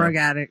broke a a window. drug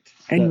addict.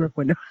 And Yeah. you broke a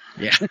window.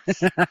 Yeah.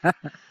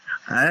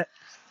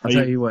 I'll Are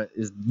tell you what,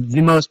 is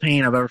the most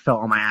pain I've ever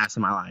felt on my ass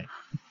in my life.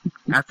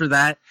 After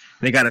that,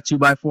 they got a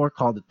 2x4,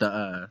 called it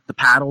the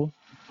paddle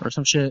or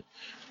some shit.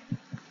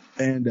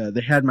 And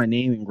they had my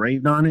name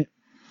engraved on it.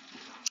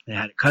 They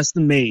had it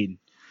custom made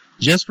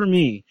just for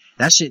me.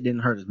 That shit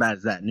didn't hurt as bad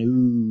as that.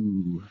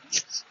 No.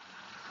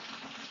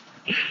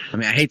 I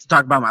mean, I hate to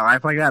talk about my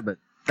life like that, but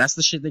that's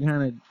the shit that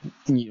kind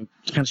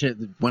of shit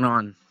that went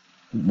on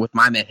with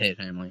my meth head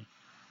family.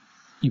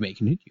 You may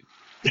continue.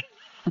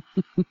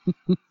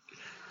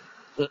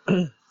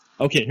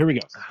 Okay, here we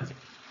go.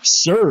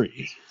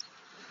 Surrey.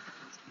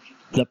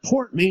 The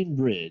Port Main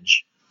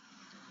Bridge.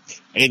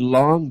 A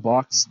long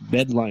box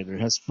bedliner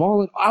has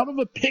fallen out of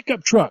a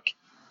pickup truck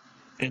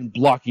and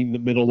blocking the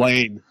middle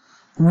lane.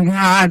 Oh my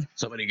God.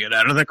 Somebody get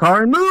out of the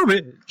car and move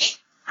it.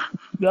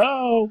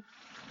 No,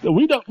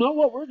 we don't know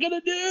what we're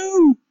gonna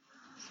do.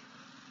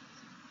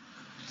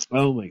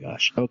 Oh my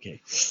gosh.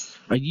 Okay.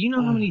 Like, you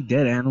know how many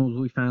dead animals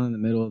we found in the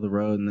middle of the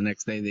road and the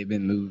next day they've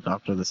been moved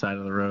off to the side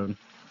of the road?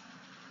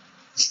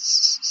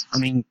 I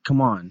mean,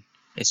 come on.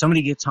 If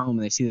somebody gets home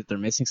and they see that they're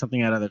missing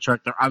something out of their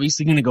truck, they're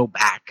obviously going to go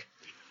back.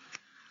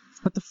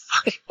 What the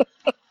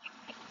fuck?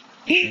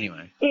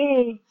 Anyway.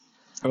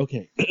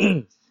 Okay.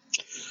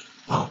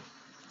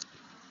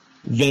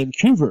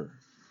 Vancouver.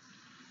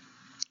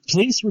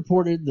 Police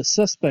reported the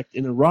suspect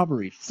in a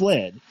robbery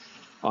fled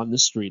on the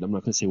street, I'm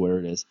not going to say where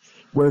it is,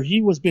 where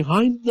he was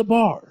behind the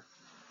bar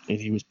and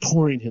he was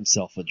pouring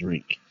himself a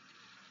drink.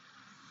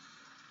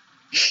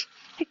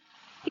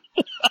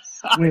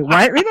 Wait,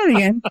 what? Read that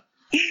again.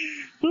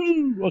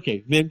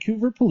 Okay,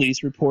 Vancouver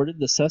police reported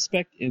the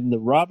suspect in the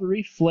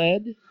robbery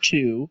fled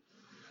to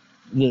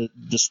the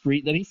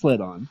street that he fled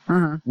on,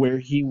 Uh-huh. where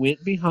he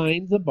went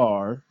behind the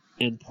bar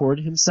and poured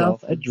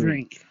himself a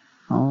drink.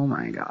 Oh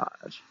my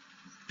gosh.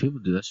 People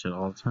do that shit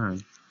all the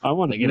time. I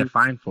want They to get a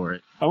fine for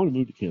it. I want to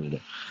move to Canada.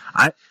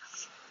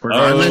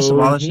 Regardless of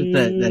all the shit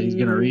that he's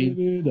going to read,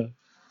 Canada.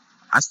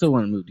 I still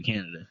want to move to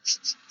Canada.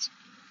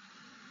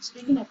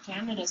 Speaking of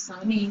Canada,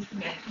 Sony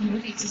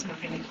Movies is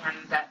moving to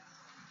Canada.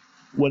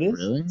 What is?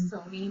 Really?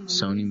 Sony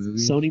Movies. Sony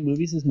Movies? Sony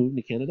Movies is moving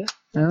to Canada?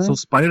 Really? So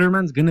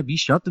Spider-Man's going to be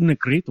shot in the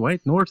Great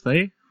White North,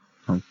 eh?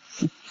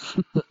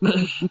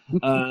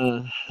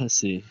 Let's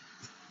see.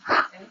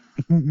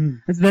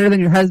 It's better than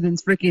your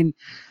husband's freaking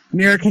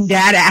American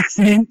dad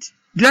accent.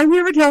 Did I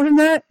ever tell him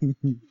that?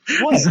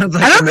 What? Sounds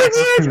like I don't a think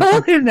we ever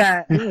told him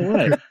that.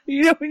 What?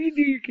 You know when you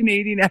do your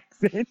Canadian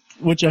accent?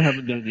 Which I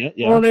haven't done yet.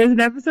 Yeah. Well, there's an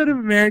episode of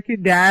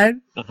American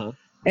Dad, Uh-huh.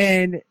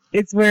 and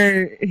it's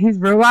where his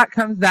robot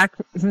comes back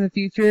from the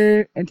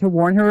future and to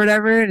warn her or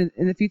whatever. And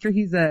in the future,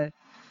 he's a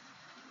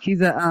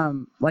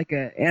like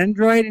a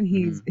android,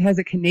 and has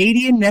a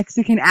Canadian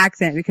Mexican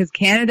accent because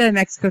Canada and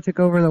Mexico took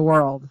over the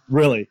world.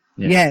 Really?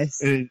 Yeah. Yes,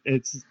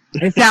 It's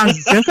it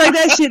sounds just like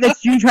that shit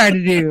that you tried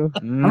to do.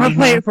 I'm gonna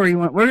play it for you.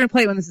 We're gonna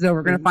play it when this is over.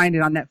 We're gonna find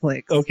it on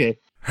Netflix. okay.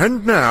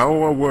 And now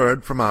a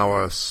word from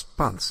our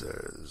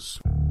sponsors.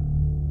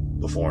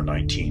 Before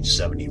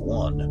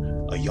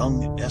 1971, a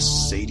young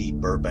S. Sadie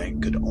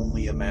Burbank could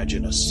only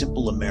imagine a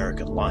simple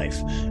American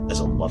life as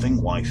a loving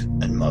wife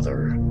and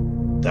mother.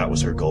 That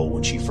was her goal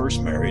when she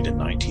first married in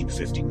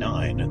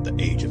 1959 at the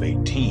age of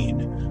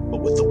 18,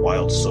 but with the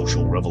wild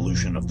social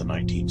revolution of the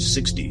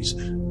 1960s,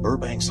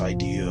 Burbank's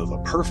idea of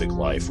a perfect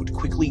life would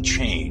quickly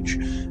change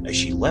as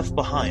she left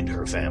behind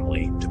her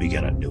family to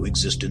begin a new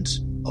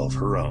existence of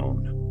her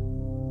own.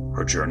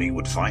 Her journey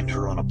would find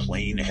her on a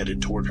plane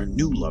headed toward her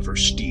new lover,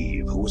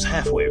 Steve, who was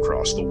halfway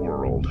across the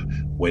world,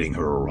 waiting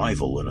her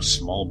arrival in a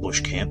small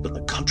bush camp in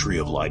the country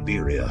of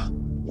Liberia.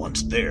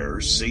 Once there,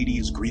 Sadie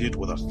is greeted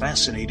with a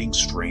fascinating,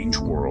 strange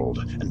world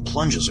and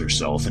plunges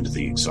herself into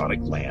the exotic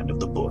land of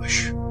the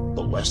bush.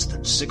 But less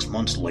than 6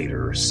 months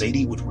later,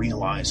 Sadie would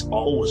realize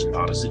all was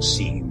not as it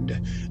seemed,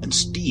 and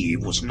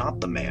Steve was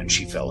not the man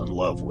she fell in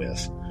love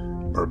with.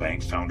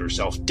 Burbank found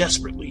herself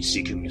desperately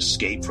seeking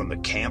escape from the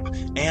camp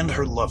and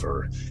her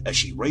lover as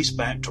she raced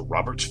back to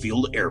Roberts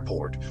Field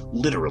Airport,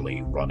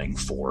 literally running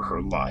for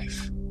her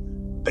life.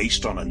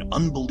 Based on an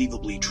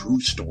unbelievably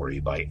true story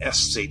by S.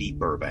 Sadie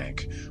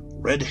Burbank,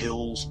 Red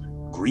Hills,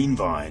 Green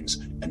Vines,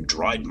 and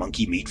Dried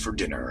Monkey Meat for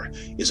Dinner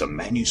is a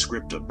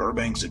manuscript of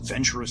Burbank's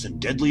adventurous and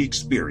deadly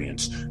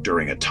experience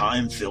during a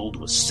time filled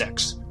with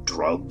sex,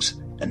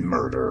 drugs, and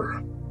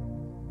murder.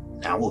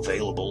 Now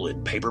available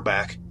in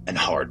paperback and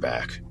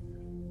hardback.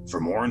 For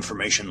more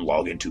information,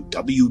 log into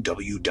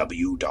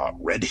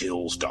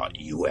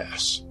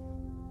www.redhills.us.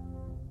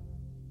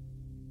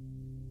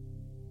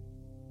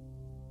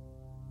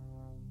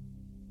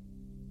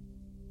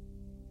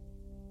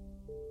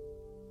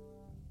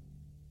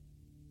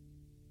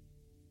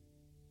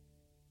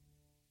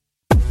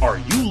 Are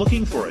you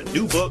looking for a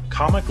new book,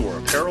 comic, or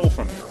apparel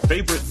from your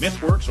favorite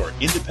MythWorks or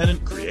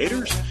independent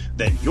creators?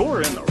 Then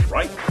you're in the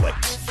right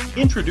place.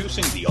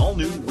 Introducing the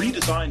all-new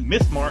redesigned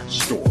MythMart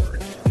store.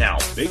 Now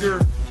bigger,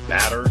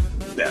 badder,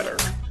 better.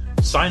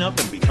 Sign up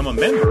and become a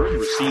member and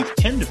receive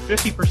 10 to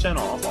 50%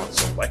 off on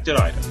selected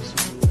items.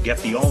 Get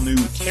the all-new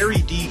Terry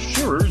D.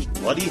 Shearer's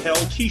Bloody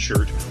Hell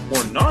t-shirt,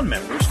 or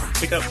non-members can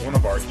pick up one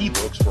of our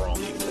ebooks for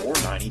only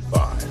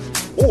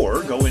 $4.95.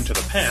 Or go into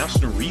the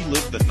past and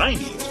relive the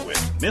 90s with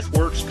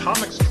MythWorks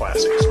Comics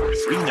Classics for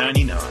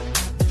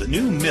 $3.99. The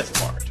new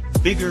MythMart.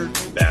 Bigger,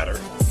 badder,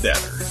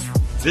 better.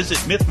 Visit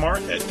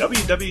MythMart at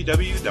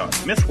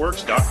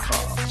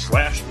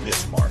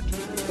www.mythworks.com/MythMart.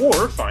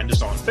 Or find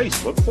us on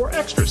Facebook for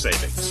extra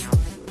savings.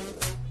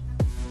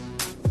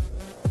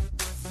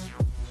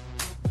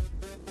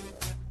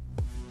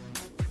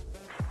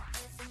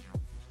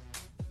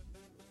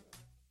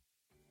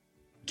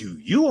 Do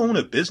you own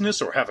a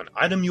business or have an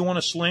item you want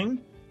to sling?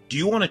 Do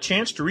you want a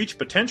chance to reach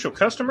potential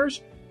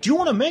customers? Do you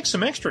want to make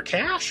some extra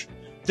cash?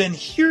 Then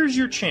here's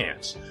your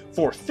chance.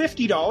 For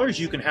 $50,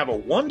 you can have a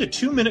 1 to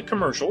 2 minute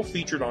commercial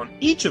featured on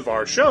each of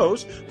our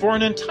shows for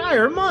an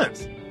entire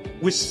month.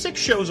 With 6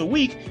 shows a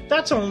week,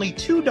 that's only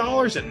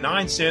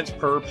 $2.09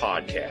 per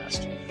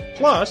podcast.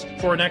 Plus,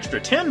 for an extra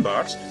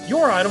 $10,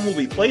 your item will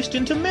be placed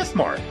into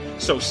MythMart.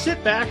 So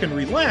sit back and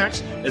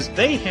relax as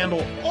they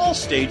handle all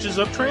stages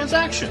of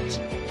transactions.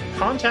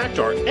 Contact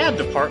our ad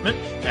department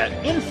at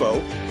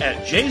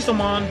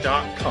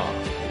info@jazomon.com.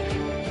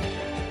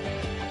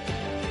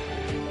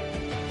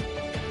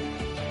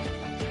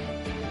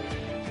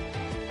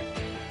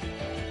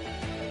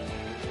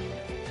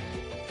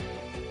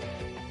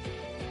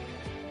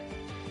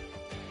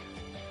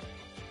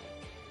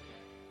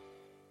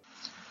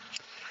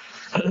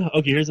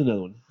 Okay, here's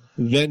another one.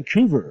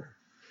 Vancouver.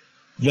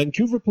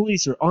 Vancouver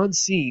police are on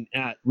scene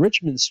at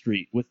Richmond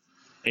Street with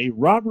a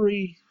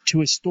robbery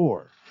to a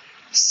store.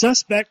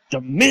 Suspect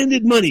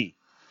demanded money.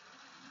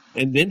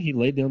 And then he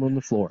laid down on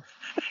the floor.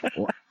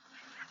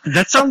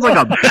 That sounds like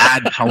a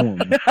bad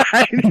poem.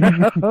 I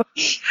know.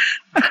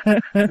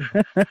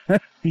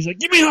 He's like,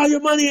 give me all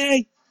your money,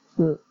 eh?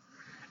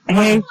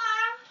 Hey,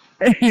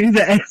 here's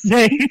the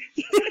essay.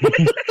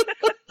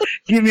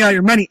 Give me all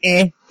your money,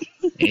 eh?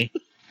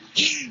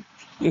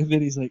 And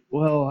then he's like,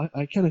 well,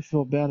 I kind of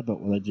feel bad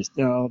about what I just...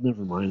 Oh,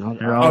 never mind.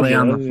 I'll lay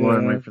on the floor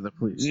and wait for the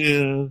police.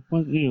 Yeah,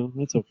 well,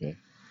 that's okay.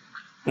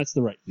 That's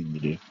the right thing to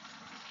do.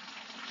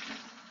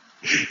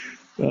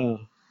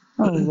 Oh,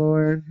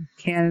 Lord.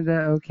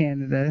 Canada, oh,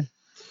 Canada.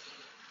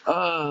 Let's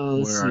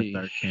Where see.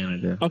 art thou,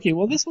 Canada? Okay,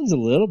 well, this one's a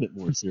little bit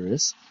more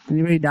serious.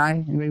 Anybody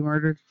die? Anybody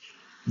murdered?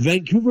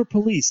 Vancouver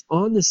police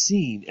on the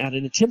scene at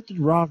an attempted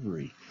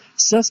robbery.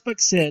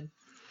 Suspect said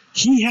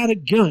he had a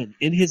gun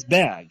in his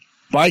bag.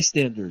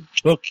 Bystander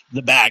took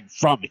the bag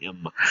from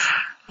him.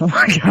 Oh,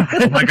 my God.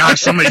 Oh my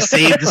gosh, somebody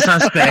saved the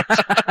suspect.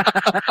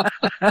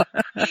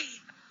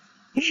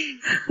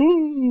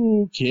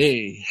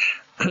 Okay.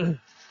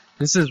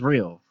 This is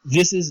real.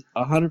 This is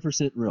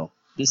 100% real.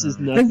 This is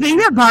The nothing. thing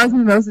that bothers me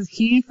the most is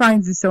he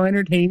finds it so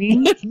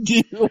entertaining.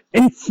 Dude.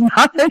 It's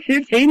not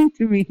entertaining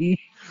to me.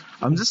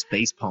 I'm just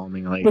face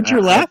palming. Like, But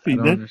you're laughing,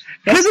 I don't man. understand.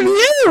 Because of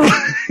you!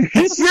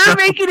 You're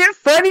making it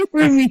funny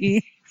for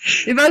me.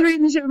 If I was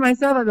reading the shit for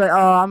myself, I'd be like,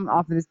 oh, I'm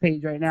off of this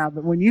page right now.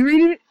 But when you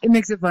read it, it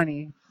makes it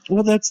funny.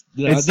 Well, that's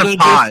It's then the I'm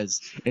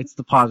pause. It's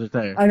the pause right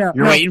there. I know.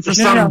 You're No, waiting for no,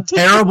 something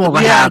no. terrible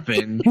to Yeah.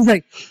 happen. He's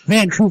like,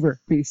 Vancouver,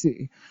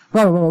 BC.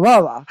 Blah, blah, blah,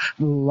 blah, blah,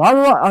 blah, blah,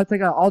 blah. It's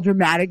like all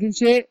dramatic and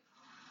shit.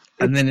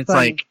 And then it's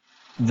funny. like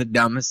the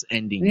dumbest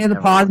ending. And he had the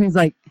ever. pause and he's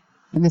like,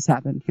 and this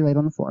happened. He laid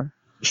on the floor.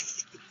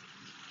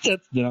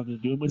 then I'm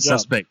just doing my The job.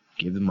 suspect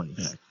gave the money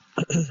back.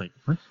 It's like,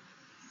 what?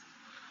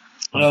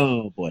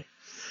 Oh boy.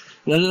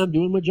 Then I'm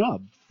doing my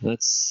job.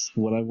 That's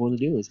what I want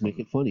to do, is make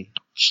it funny.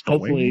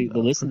 Hopefully the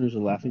listeners are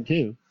laughing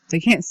too. They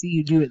can't see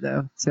you do it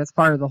though. So that's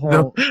part of the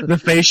whole. The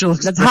facial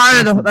That's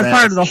part of the. expression is That's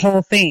part of the best.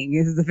 whole thing.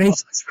 Is the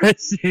facial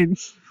expression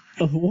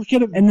What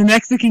kind of and the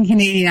Mexican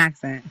Canadian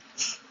accent.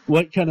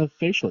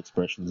 facial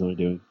expressions am I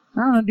doing? I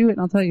don't know. Do it,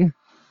 and I'll tell you.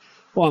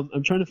 Well,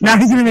 I'm trying to Now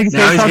find he's gonna make his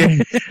Now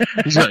face.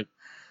 he's all- He's like,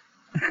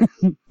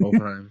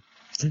 over him.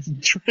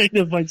 trying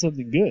to find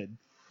something good.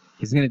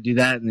 He's gonna do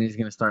that, and then he's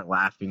gonna start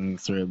laughing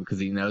through because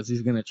he knows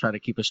he's gonna try to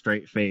keep a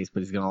straight face,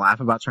 but he's gonna laugh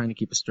about trying to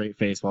keep a straight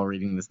face while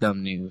reading this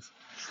dumb news.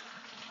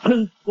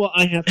 Well,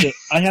 I have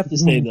to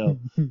say though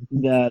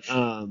that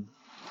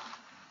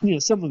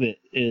some of it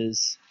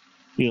is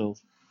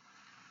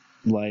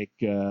like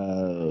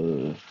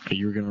But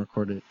you were gonna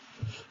record it.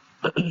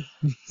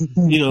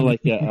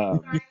 like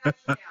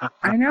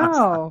I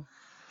know.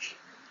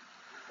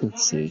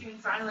 let's see.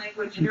 Sign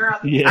language, you're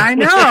up. Yeah. I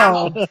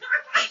know.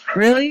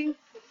 Really?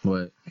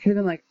 What? I could have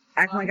been like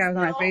acting like I was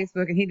on my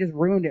Facebook, and he just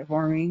ruined it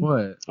for me.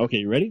 What? Okay,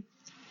 you ready?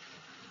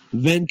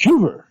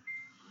 Vancouver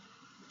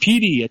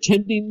PD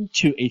attempting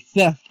to a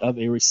theft of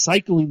a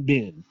recycling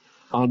bin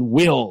on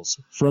wheels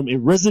from a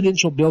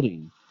residential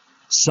building.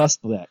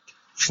 Suspect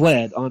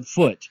fled on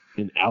foot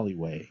in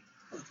alleyway.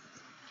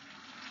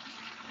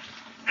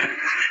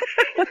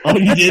 Oh,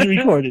 you did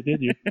record it,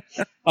 didn't you?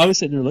 I was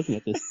sitting there looking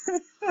at this.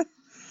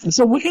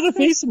 So what kind of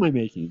face am I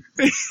making?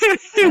 I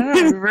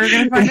don't know, we're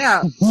gonna find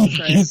out.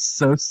 He's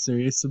so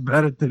serious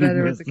about it that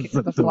Better he with messes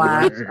the up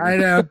flash. word. I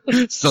know.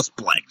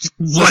 Suspect.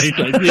 Like,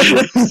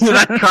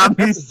 that caught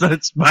me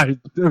such by.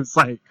 It was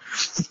like.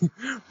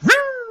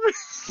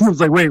 I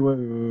was like, wait.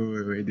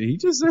 Did he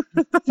just?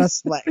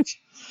 Suspect.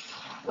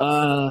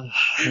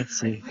 Let's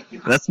see.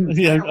 That's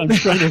Yeah, I'm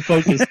trying to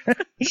focus.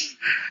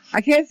 I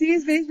can't see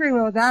his face very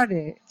well without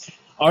it.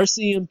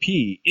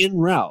 RCMP en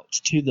route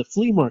to the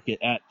flea market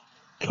at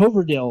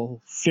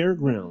Coverdale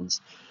Fairgrounds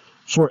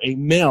for a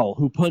male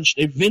who punched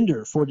a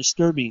vendor for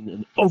disturbing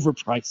an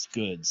overpriced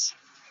goods.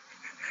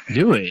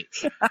 do it.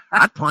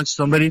 I'd punch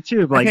somebody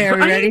too. Like, Okay, are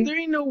we ready? There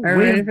ain't no Are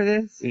we ready way for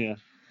this? Yeah.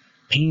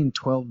 paying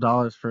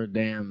 $12 for a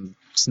damn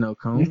snow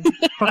cone. What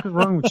the fuck is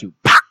wrong with you?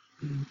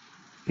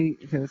 Okay,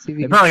 let's see if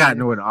They you probably can got see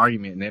into an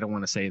argument and they don't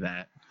want to say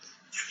that.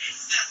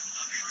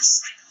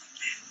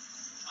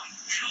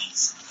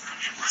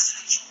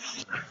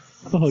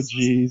 Oh,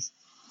 jeez.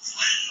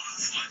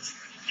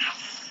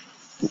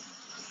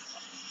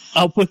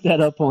 I'll put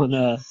that up on,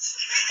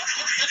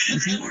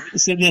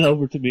 send that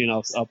over to me and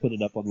I'll put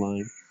it up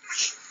online. it.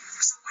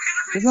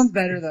 This one's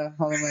better though.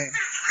 Hold on, wait.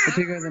 Let's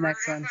go to the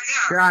next one.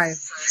 Your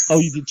eyes. Oh,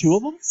 you did two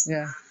of them?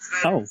 Yeah.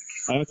 Oh,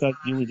 I thought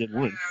you only did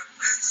one.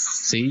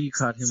 See, you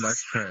caught him by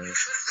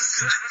surprise.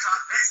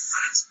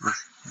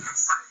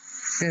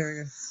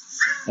 There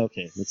we go.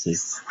 Okay, let's see.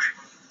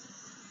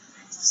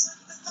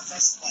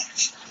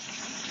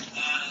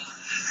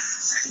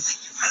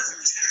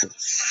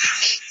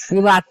 We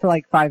laughed for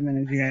like 5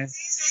 minutes, you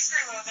guys.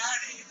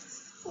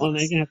 Well, now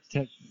you're going to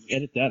have to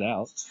edit that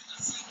out.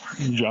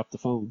 And drop the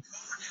phone.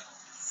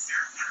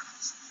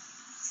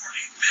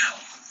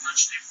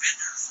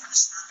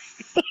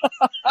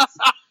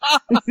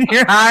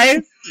 Your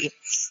eyes?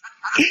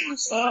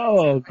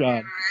 Oh,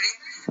 God.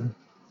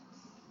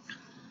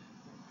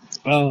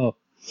 Oh,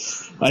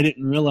 I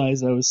didn't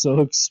realize I was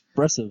so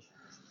expressive.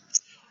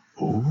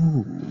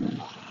 Ooh.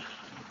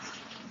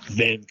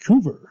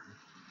 Vancouver.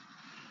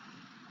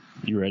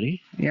 You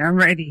ready? Yeah, I'm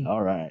ready.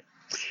 All right.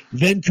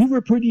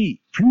 Vancouver pretty.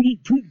 Routine.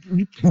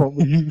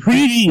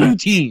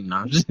 No,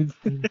 I'm just-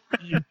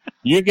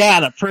 You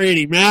got a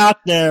pretty mouth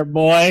there,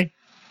 boy.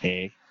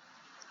 Hey.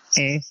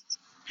 Eh.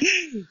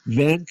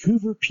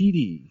 Vancouver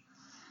PD.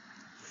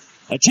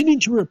 Attending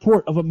to a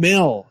report of a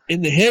male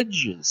in the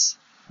hedges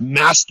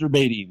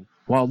masturbating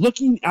while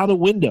looking out a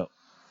window.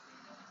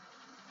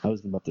 I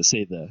was about to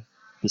say the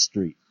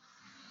street.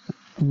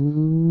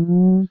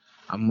 Mm,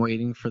 I'm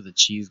waiting for the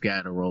cheese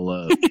guy to roll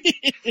up.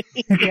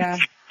 yeah.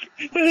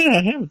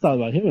 I haven't thought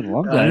about him in a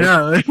long I time.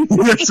 know.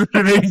 That's what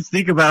it made me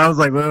think about. I was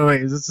like,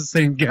 wait, is this the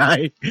same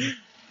guy?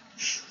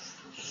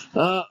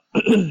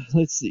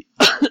 Let's see.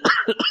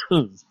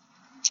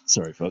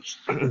 Sorry, folks.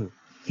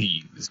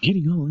 He's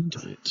getting all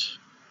into it.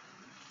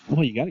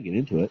 Well, you got to get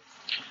into it.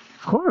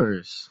 Of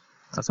course.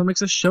 That's what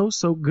makes a show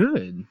so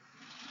good.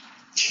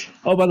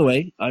 Oh, by the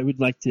way, I would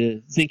like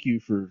to thank you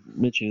for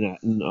mentioning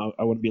that, and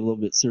I want to be a little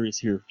bit serious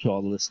here to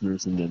all the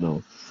listeners, and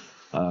then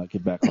I'll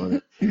get back on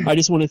it. I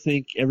just want to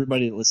thank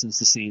everybody that listens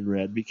to Seeing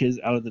Red, because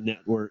out of the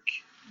network,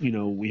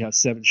 we have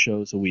 7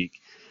 shows a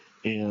week,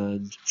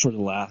 and for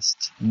the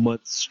last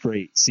month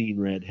straight, Seeing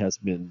Red has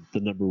been the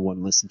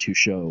 #1 listened to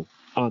show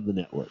on the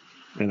network.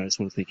 And I just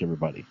want to thank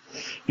everybody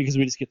because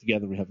we just get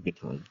together and we have a good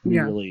time. We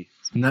Yeah. really.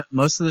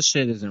 Most of the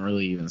shit isn't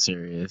really even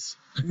serious.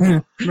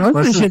 Most of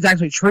this shit's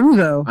actually true,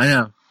 though. I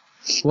know.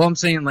 Well, I'm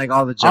saying like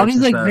all the jokes All these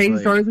and like stuff, crazy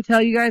stories we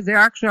tell you guys, they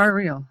actually are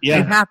real. Yeah.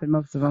 They've happened,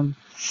 most of them.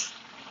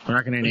 We're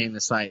not going to name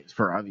the site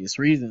for obvious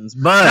reasons,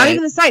 Not but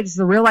even the site. Just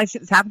the real life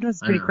shit that's happened to us.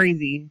 It's I pretty know.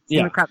 crazy. Some Yeah.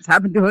 of the crap that's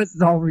happened to us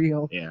is all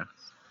real. yeah.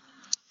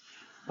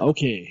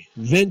 Okay.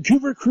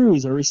 Vancouver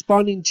crews are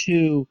responding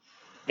to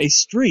a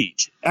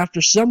street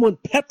after someone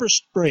pepper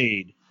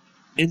sprayed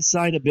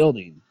inside a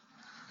building.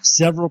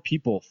 Several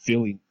people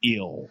feeling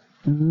ill.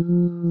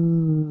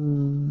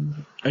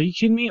 Are you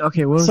kidding me?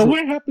 Okay, what was So it?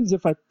 what happens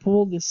if I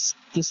pull this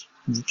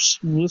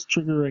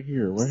trigger right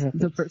here? What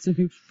happens? The person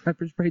who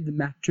pepper sprayed the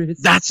mattress.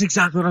 That's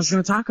exactly what I was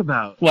going to talk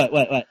about. What?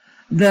 Over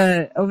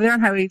there on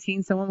Highway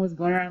 18, someone was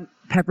going around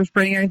pepper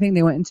spraying everything.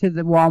 They went into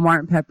the Walmart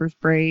and pepper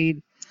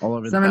sprayed All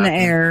over some in the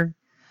bathroom. air,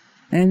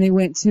 and they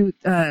went to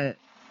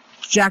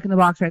Jack in the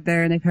Box right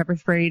there, and they pepper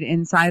sprayed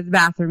inside the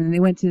bathroom. And then they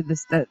went to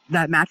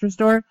that mattress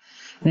store, and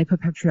they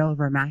put pepper spray all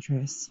over a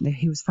mattress.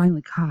 He was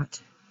finally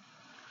caught.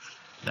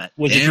 That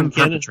Was he damn from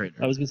Canada?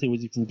 perpetrator. I was gonna say,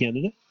 was he from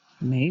Canada?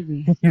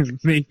 Maybe.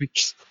 Maybe.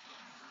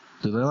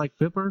 Do they like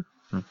pepper?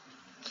 I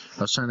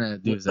was trying to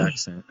do his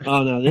accent.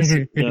 Oh no, this.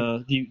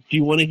 Do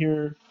you want to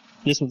hear?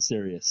 This one's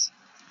serious.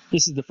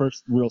 This is the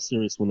first real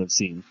serious one I've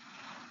seen.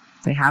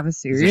 They have a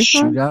Is it serious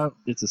one? shootout?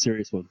 It's a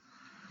serious one.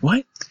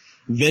 What?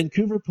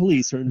 Vancouver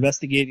police are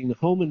investigating a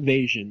home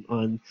invasion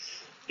on,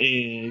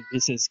 it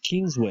says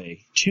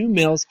Kingsway. 2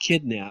 males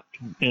kidnapped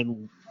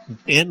and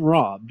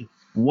robbed,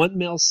 1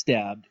 male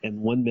stabbed, and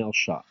 1 male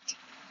shot.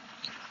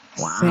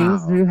 Wow.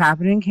 Things do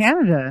happen in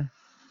Canada.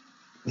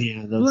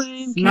 Yeah, those.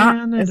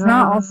 It's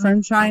not all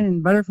sunshine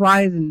and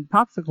butterflies and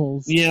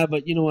popsicles. Yeah,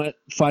 but you know what?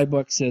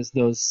 $5 says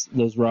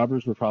those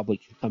robbers were probably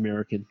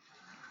American.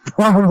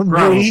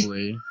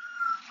 Probably.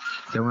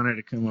 They wanted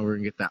to come over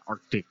and get that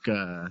Arctic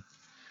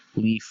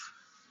leaf.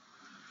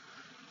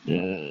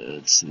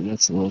 Let's see,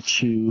 that's a little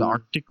too. The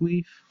Arctic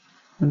leaf?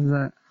 What is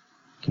that?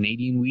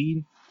 Canadian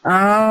weed?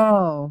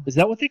 Oh. Is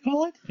that what they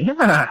call it?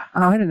 Yeah.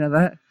 Oh, I didn't know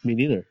that. Me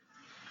neither.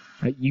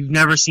 You've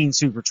never seen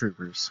Super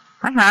Troopers.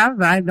 I have,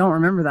 but I don't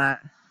remember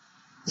that.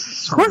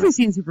 Of course we've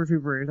seen Super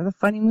Troopers. That's a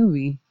funny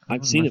movie. I've One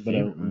of seen my it, but I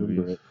don't favorite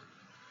remember movies. it.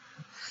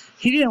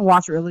 He didn't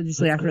watch it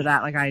religiously after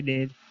that like I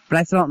did, but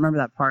I still don't remember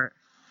that part.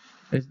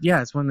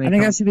 It's when they I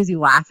think I come- was too busy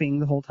laughing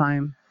the whole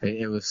time.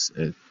 It's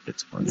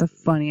fun. It's a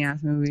funny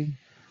ass movie.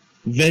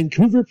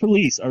 Vancouver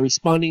police are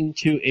responding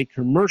to a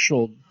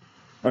commercial,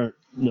 or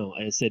no,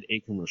 I said a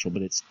commercial,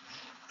 but it's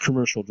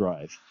Commercial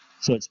Drive.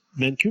 So it's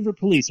Vancouver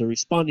police are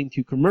responding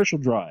to Commercial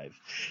Drive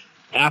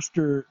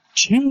after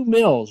 2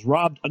 males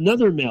robbed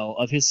another male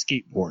of his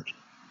skateboard.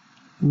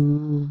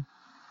 Ooh.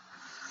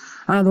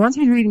 The ones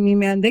who's reading me,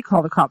 man, they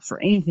call the cops for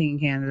anything in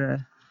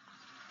Canada.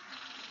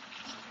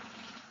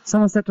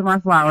 Someone stepped on my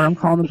flower. I'm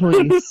calling the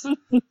police.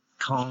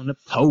 Calling the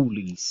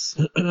police.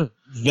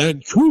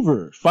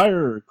 Vancouver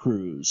fire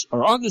crews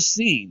are on the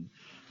scene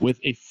with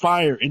a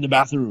fire in the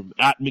bathroom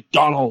at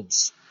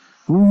McDonald's.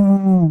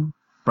 Ooh.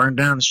 Burn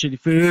down the shitty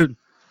food.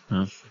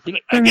 You're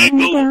like, I can't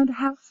Burning go. down the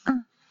house.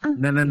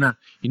 No.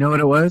 You know what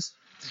it was?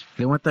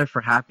 They went there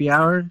for happy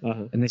hour,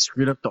 Uh-huh. and they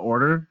screwed up the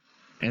order,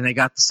 and they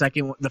got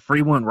the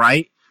free one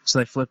right, so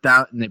they flipped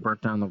out, and they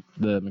burnt down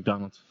the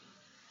McDonald's.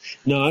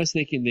 No, I was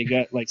thinking they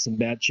got like some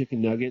bad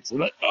chicken nuggets. They're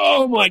like,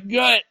 oh my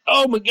god,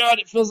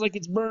 it feels like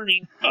it's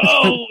burning.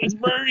 Oh, it's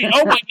burning.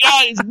 Oh my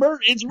god, it's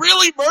burning. It's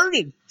really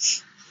burning.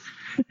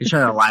 He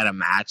tried to light a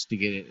match to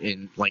get it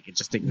in, like it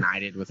just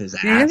ignited with his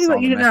ass. Yeah, all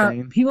you the know,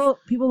 methane.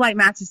 people light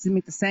matches to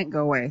make the scent go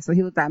away. So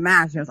he lit that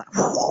match and it was like,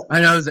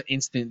 I know it was an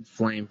instant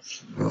flame.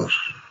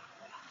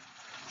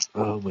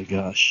 Oh my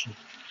gosh.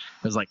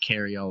 It was like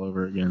Carrie all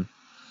over again.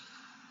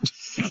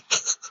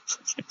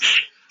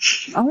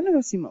 I want to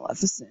go see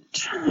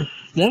Maleficent.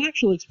 That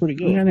actually looks pretty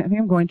good. I think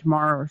I'm going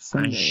tomorrow or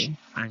Sunday.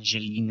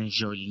 Angelina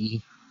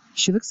Jolie.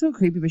 She looks so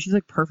creepy, but she's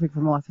like perfect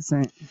for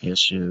Maleficent. Yes,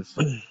 she is.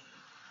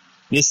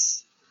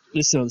 This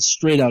sounds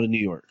straight out of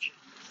New York.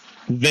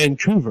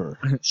 Vancouver.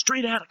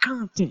 Straight out of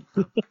Compton.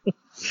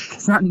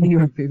 It's not New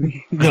York,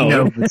 baby. No,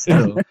 No, but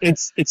still.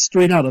 it's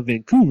straight out of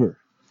Vancouver.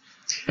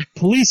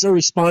 Police are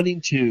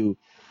responding to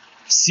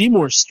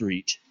Seymour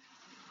Street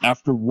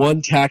after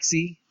one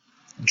taxi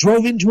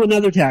drove into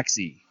another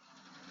taxi.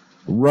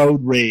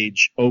 Road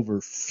rage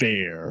over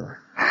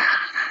fare.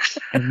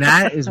 And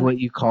that is what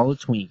you call a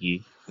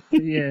Twinkie.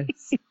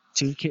 Yes.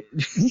 Two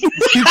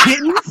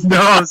kittens? No,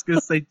 I was going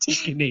to say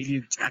 2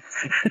 Canadian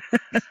taxis.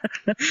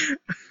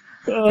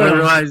 But I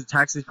realized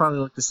taxis probably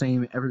look the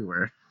same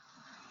everywhere.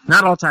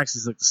 Not all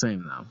taxis look the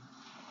same, though.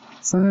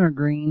 Some of them are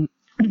green.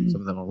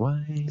 Some of them are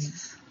white.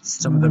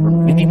 Some of them are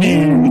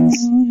minivans.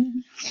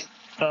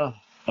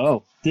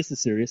 This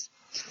is serious.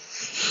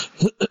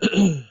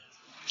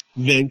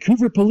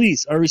 Vancouver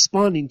police are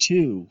responding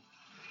to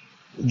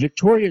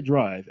Victoria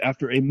Drive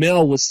after a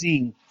male was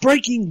seen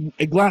breaking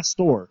a glass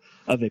door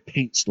of a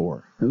paint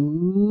store.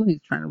 Ooh, he's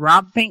trying to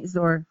rob a paint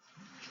store.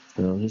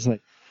 It's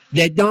like,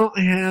 they don't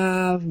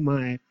have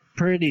my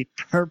pretty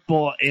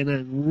purple, and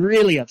I'm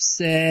really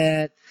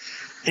upset.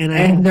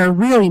 And they're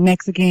really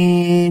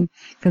Mexican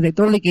because they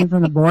totally came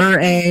from the border,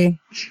 eh?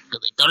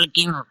 I'm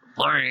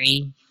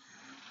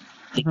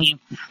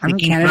from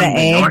Canada,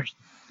 eh?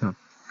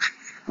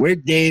 Where's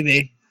Dave,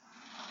 eh?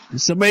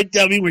 Somebody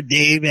tell me where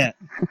Dave at.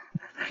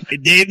 Is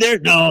Dave there?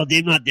 No,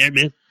 Dave not there,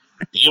 man.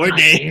 Where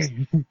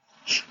Dave?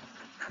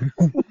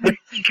 How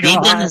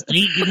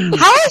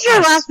is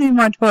your last name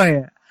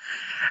Montoya?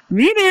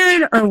 Me and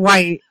Aaron are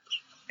white,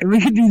 and we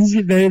can do this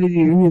shit better than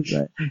you.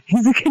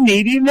 He's a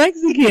Canadian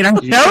Mexican. I'm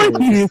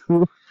telling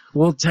you.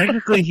 Well,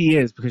 technically he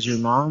is because your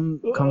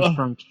mom comes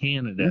from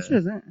Canada. No, she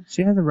doesn't.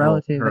 She has a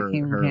relative that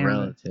came from Canada.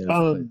 Relative,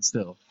 but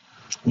still.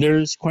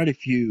 There's quite a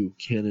few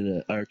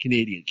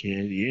Canadians,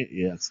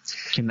 yes.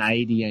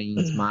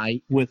 Canadians,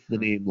 mate. With the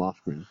name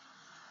Lofgren.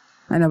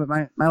 I know, but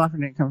my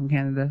Lofgren didn't come from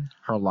Canada.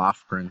 Her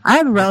Lofgren. I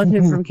have a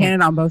relative from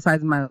Canada on both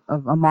sides of my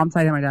mom's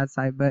side and my dad's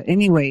side, but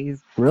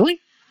anyways. Really?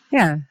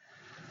 Yeah.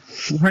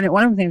 One of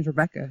them's name's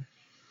Rebecca.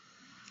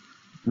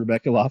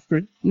 Rebecca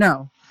Lofgren?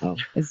 No. Oh.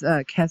 It's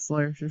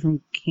Kessler. She's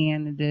from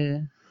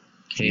Canada.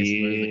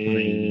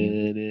 Canada.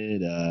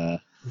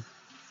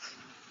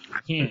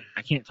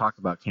 I can't talk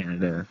about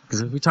Canada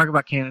because if we talk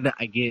about Canada,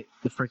 I get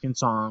the freaking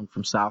song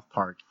from South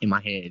Park in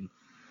my head.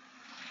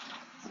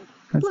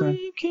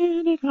 Play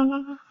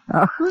Canada.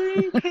 Oh.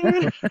 Play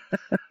Canada.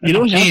 You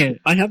know,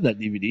 I have that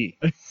DVD.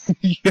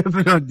 You have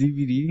it on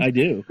DVD? I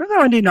do. Remember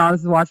one day I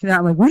was watching that?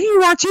 I'm like, what are you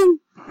watching?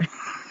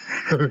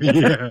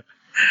 Yeah.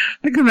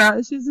 I come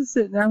out, she's just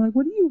sitting there. I'm like,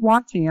 what are you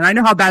watching? And I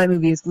know how bad that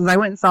movie is because I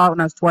went and saw it when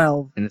I was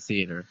 12. In the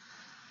theater.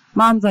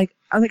 Mom's like,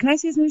 I was like, can I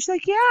see this movie? She's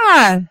like,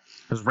 yeah.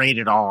 It was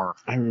rated R.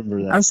 I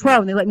remember that. I was 12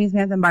 and they let me see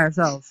them by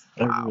herself.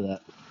 I remember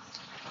that.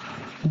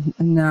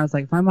 And then I was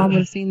like, if my mom would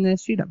have seen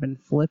this, she'd have been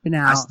flipping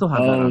out. I still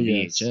have that on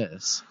yes.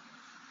 VHS.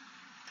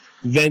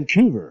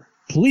 Vancouver.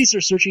 Police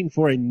are searching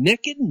for a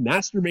naked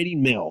masturbating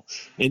male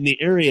in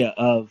the area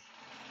of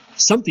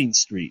something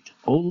street,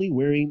 only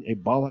wearing a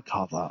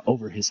balaclava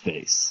over his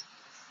face.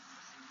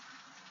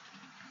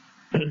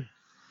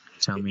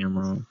 Tell me I'm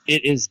wrong.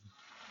 It's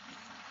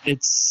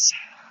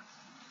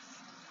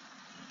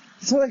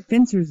what like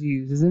fencers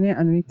use, isn't it?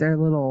 Underneath their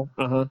little...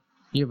 Uh-huh.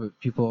 Yeah, but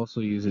people also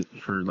use it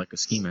for like a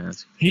ski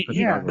mask.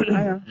 Yeah, I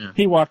know. Yeah.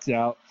 He walks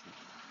out.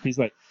 He's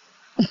like,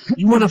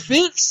 you want a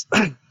fence?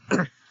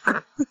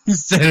 He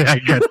said, I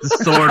got the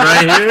sword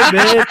right here,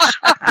 bitch.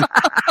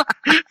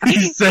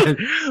 He said,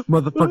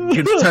 motherfucker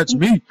can touch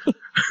me.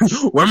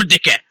 Where my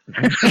dick at?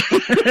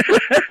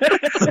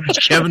 Some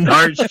Kevin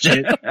Hart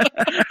shit.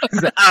 He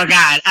said, oh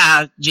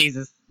God,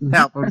 Jesus,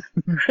 help him.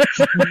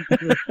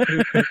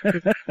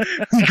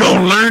 He's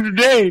gonna learn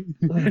today.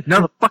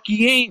 No, the fuck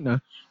he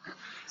ain't.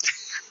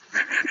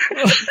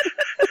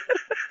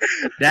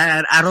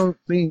 Dad, I don't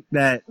think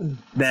that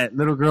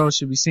little girl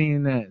should be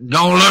seeing that.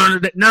 Gonna learn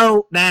today.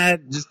 No,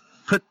 Dad, just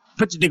put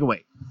your dick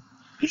away.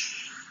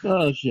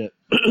 Oh, shit.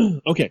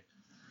 Okay.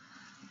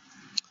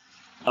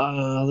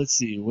 Let's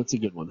see. What's a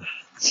good one?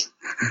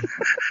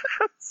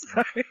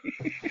 Sorry.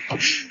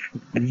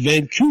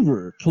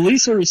 Vancouver.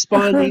 Police are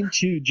responding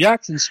to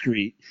Jackson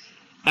Street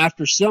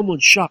after someone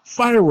shot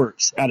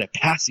fireworks at a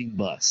passing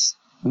bus.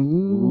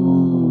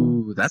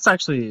 Ooh, that's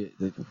actually...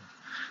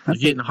 You're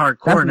getting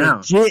hardcore now.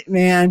 Legit,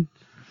 man.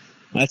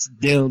 That's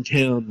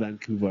downtown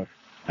Vancouver.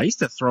 I used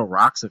to throw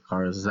rocks at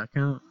cars. Does that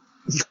count?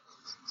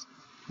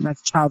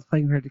 That's child's play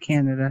compared to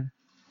Canada.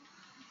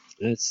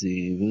 Let's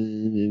see.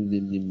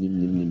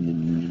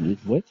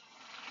 What?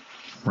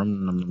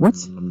 What?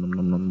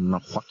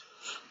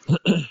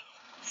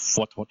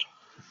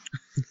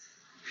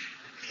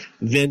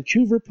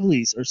 Vancouver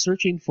police are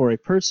searching for a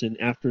person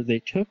after they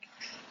took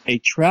a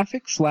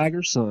traffic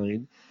flagger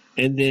sign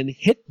and then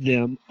hit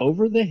them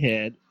over the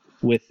head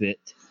with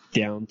it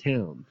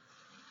downtown.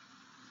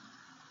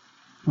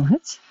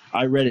 What?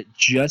 I read it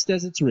just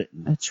as it's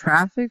written. A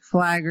traffic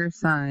flagger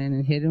sign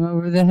and hit him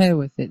over the head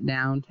with it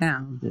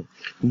downtown.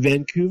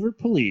 Vancouver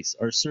police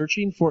are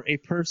searching for a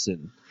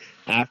person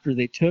after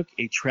they took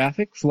a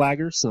traffic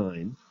flagger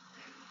sign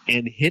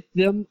and hit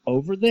them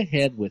over the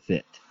head with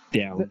it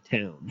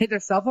downtown. Hit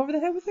themselves over the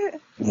head with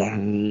it?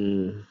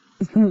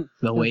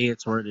 The way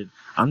it's worded.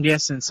 I'm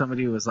guessing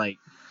somebody was like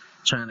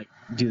trying to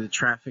do the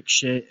traffic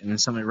shit and then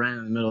somebody ran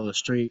in the middle of the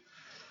street,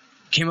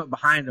 came up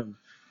behind him,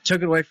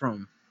 took it away from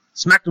him,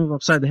 smacked him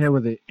upside the head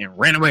with it, and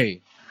ran away.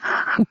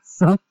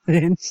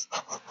 Something.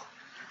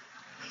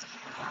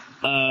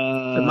 The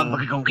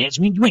motherfucker gonna catch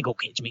me? You ain't gonna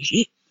catch me,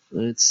 shit.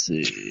 Let's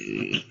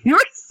see. You're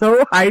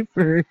so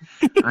hyper.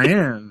 I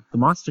am. The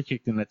monster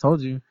kicked in, I told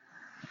you.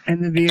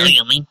 And the beer.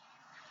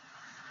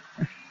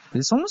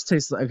 This almost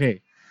tastes like,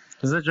 okay,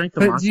 does that drink the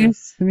But monster?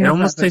 juice? I mean, It it's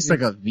almost not tastes like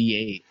juice. a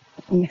V8.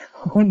 No,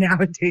 now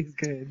it tastes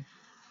good.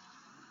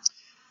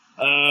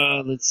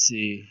 Let's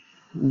see.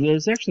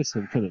 There's actually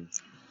some kind of...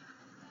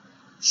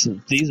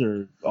 these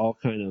are all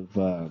kind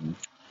of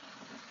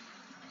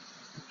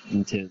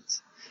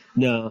intense.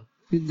 No,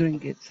 You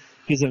drink it.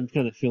 because I'm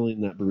kind of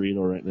feeling that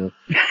burrito right now.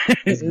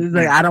 It's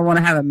like, I don't want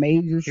to have a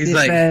major shit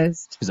like-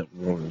 fest. He's like,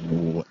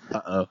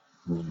 uh-oh.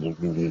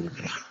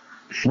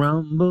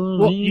 Rumble.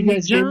 Well, you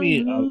guys gave me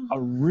jungle. a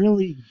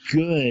really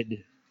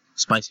good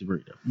Spicy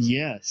burrito.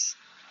 yes.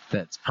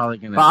 That's probably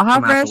gonna Baja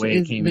come out Fresh the way it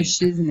is came the in.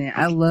 shiznit.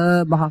 I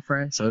love Baja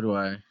Fresh. So do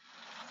I.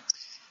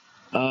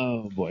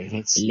 Oh boy,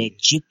 let's Le see.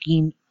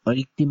 chicken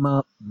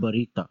ultima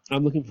burrito.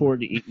 I'm looking forward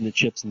to eating the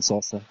chips and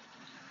salsa.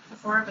 The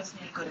four of us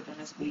need to go to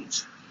Venice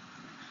Beach.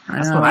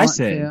 That's know, what I want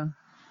said. to.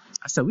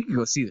 I said we could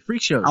go see the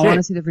freak show. I want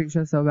to see the freak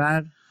show so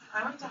bad.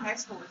 I went to high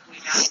school with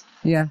Weena.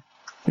 Yeah,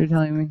 you're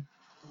telling me.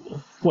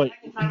 What? I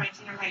can find my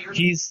junior high year.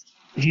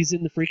 He's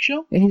in the freak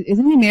show?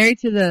 Isn't he married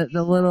to the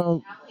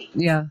little?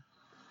 Yeah,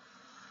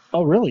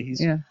 Oh really? He's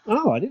yeah.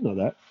 Oh, I didn't know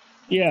that.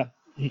 Yeah.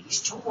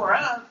 He's tore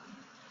up.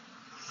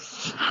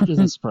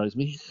 Doesn't surprise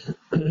me.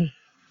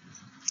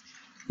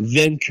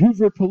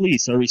 Vancouver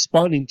police are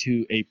responding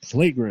to a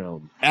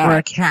playground Or a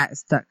at cat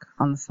stuck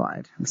on the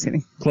slide. I'm just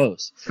kidding.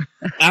 close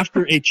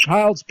after a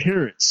child's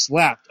parent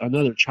slapped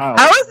another child.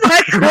 How is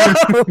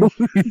that close?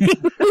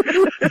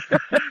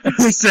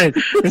 He said,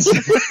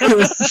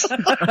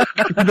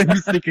 it made me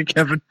think of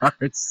Kevin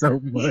Hart so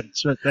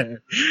much right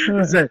there.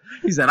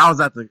 He said, I was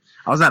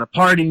at a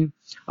party,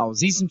 I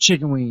was eating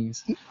chicken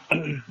wings,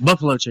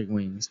 buffalo chicken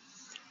wings.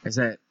 He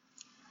said,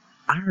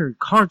 I heard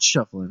cards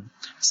shuffling.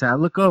 He said, I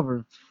look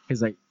over,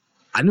 he's like,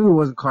 I knew it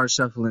wasn't card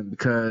shuffling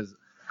because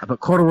I put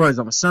corduroys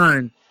on my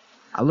son.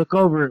 I look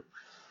over,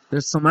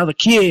 there's some other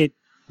kid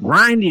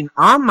grinding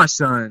on my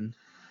son.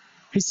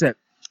 He said,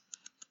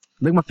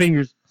 lick my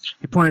fingers.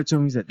 He pointed to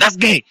him. He said, that's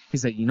gay. He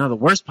said, you know, the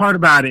worst part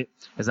about it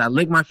is I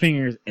lick my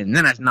fingers and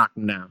then I knock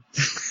him down.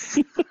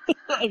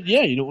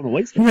 Yeah, you don't want to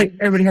waste He's it. like,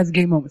 everybody has a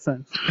gay moment,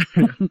 son.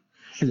 He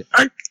said,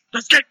 hey,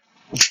 that's gay.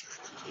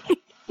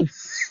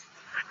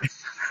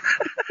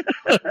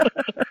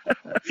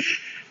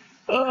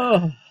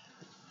 Oh.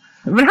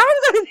 But how does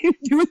that have to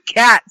do with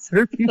cats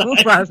or people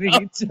slapping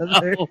each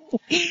other?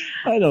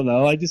 I don't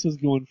know. I just was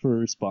going for a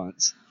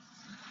response.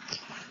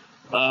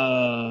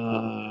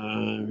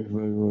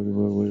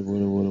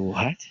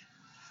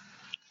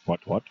 What?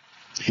 What?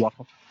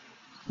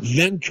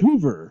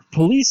 Vancouver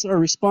police are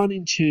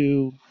responding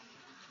to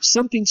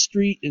something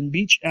street and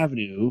Beach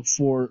Avenue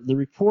for the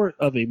report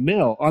of a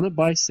male on a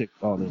bicycle.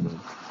 Oh, never mind.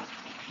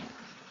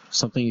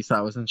 Something you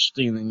thought was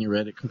interesting and then you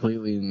read it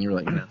completely and you're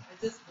like, no.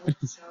 Is this old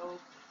show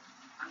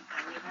on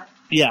Family Guy?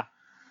 Yeah.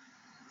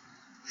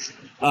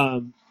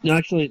 No,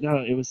 actually, no.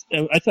 It was.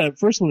 I thought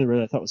first one I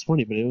read, I thought was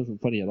funny, but it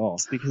wasn't funny at all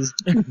because,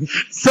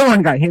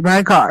 Someone got hit by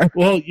a car.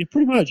 well, you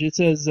pretty much it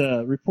says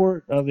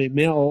report of a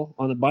male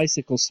on a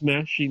bicycle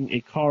smashing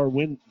a car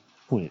window.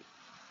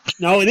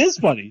 No, it is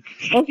funny.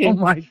 Okay. Oh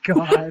my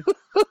god.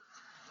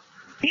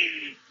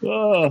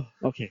 Oh,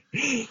 okay.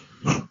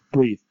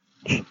 Breathe.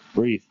 Can't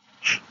breathe.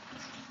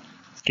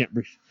 Can't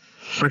breathe.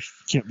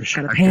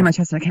 Got a pain in my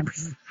chest and I can't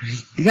breathe.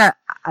 You got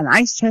an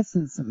ice chest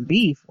and some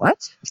beef. What?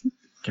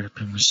 Get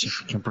up in my shit,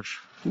 camper.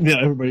 Yeah,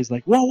 everybody's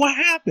like, well, what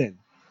happened?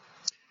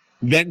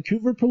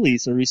 Vancouver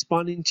police are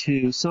responding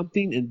to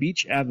something in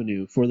Beach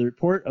Avenue for the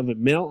report of a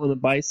male on a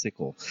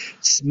bicycle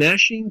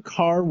smashing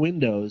car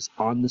windows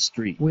on the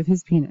street. With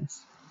his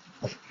penis.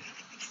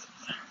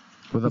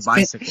 With a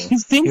bicycle.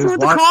 He's thinking He was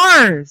with the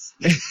cars.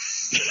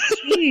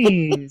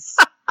 Jeez.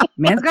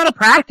 Man's got to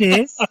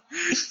practice.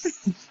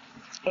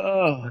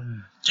 Oh.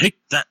 Take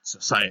that,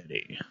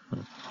 society.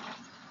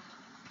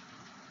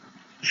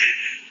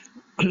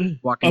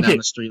 Walking Okay. down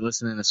the street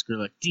listening to Screw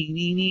like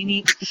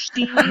no.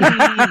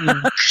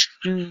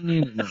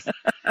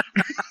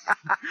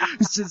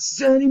 It's a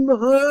sunny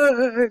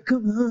morning,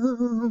 come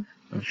home.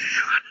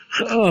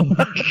 Oh.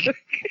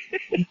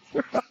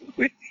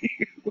 We're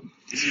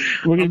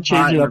going I'm to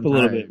change it tired, up I'm a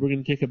little tired. bit. We're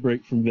going to take a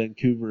break from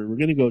Vancouver. We're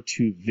going to go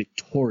to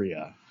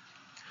Victoria.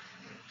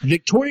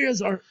 Victoria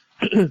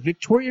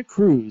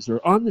crews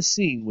are on the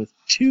scene with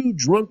two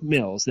drunk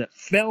males that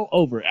fell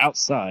over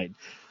outside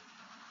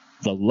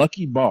the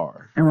Lucky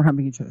Bar. And we're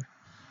humping each other.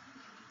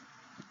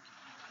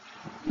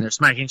 They're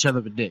smacking each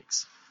other with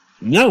dicks.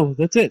 No,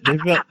 that's it. They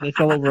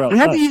fell over We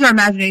have to outside. use our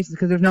imaginations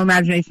because there's no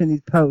imagination in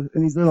these posts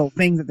and these little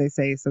things that they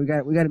say. So we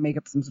got to make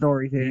up some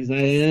stories here. He's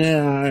like,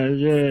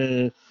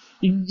 yeah.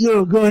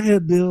 Yo, go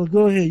ahead, Bill.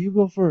 Go ahead. You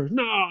go first.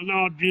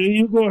 No, dude.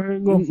 You go ahead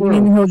and go You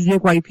need me to first. hold your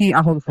dick while you pee?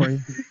 I'll hold it for you.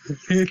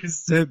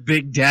 It's a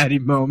big daddy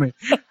moment.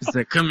 It's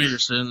like, come here,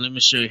 son. Let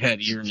me show you how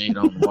to urinate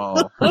on the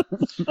ball.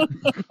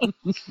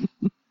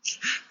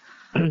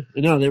 And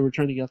no, they were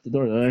trying to get out the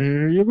door.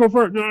 They're like, you go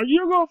first. No,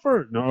 you go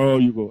first. No,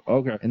 you go.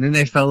 Okay. And then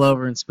they fell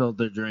over and spilled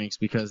their drinks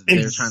because they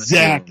were trying to steal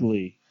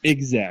them.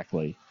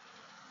 Exactly.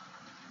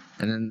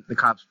 And then the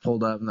cops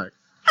pulled up and they're like,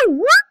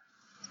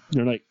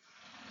 They're like,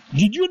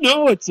 did you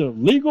know it's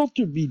illegal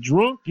to be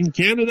drunk in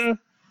Canada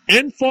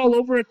and fall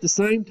over at the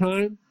same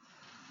time?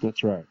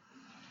 That's right.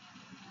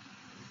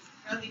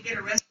 How do they get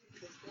arrested for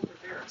this over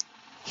there?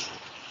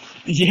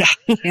 Yeah.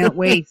 Can't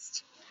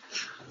waste.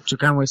 you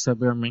can't waste a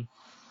beer, man.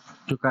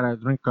 You gotta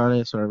drink all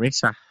this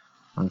cerveza.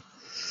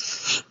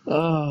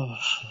 Oh.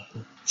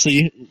 So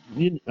you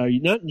are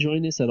you not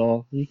enjoying this at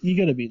all? You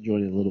got to be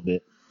enjoying it a little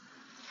bit.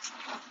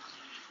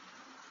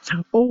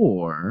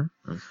 Or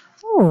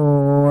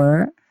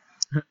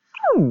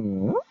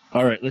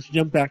All right, let's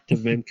jump back to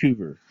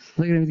Vancouver.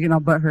 Look at him, he's getting all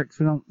butthurt because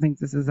we don't think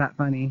this is that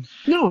funny.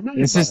 No, I'm not.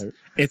 It's just,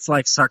 it's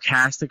like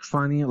sarcastic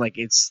funny. Like,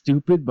 it's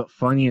stupid but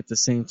funny at the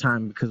same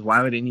time, because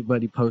why would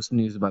anybody post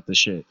news about this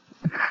shit?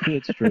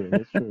 It's true.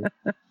 It's true.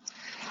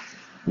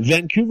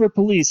 Vancouver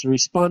police are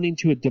responding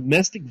to a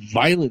domestic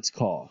violence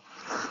call.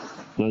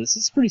 Now, this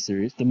is pretty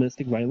serious.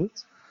 Domestic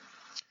violence.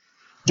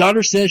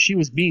 Daughter says she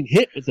was being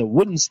hit with a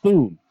wooden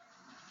spoon.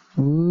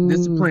 Ooh.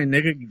 Discipline,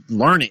 nigga.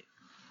 Learn it.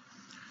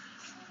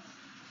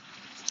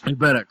 You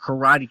better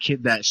karate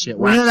kid that shit.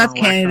 Well, you know that's Wax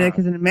on, wax Canada, off.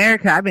 because in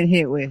America, I've been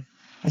hit with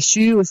a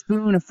shoe, a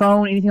spoon, a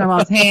phone, anything on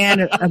my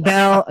hand, a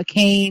bell, a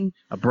cane,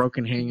 A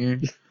broken hanger.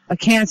 a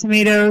can of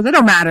tomatoes. It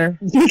don't matter.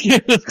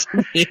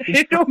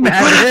 It don't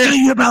matter.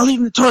 You about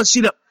leaving the toilet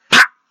seat up.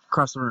 Pop!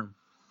 Across the room.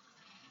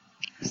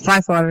 Fly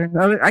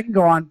swatter. I can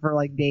go on for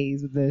like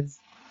days with this.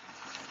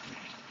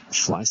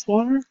 Fly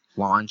swatter?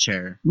 Lawn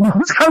chair.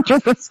 Mom's gone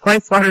with a fly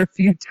swatter a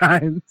few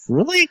times.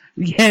 Really?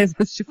 Yes,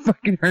 that shit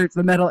fucking hurts.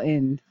 The metal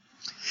end.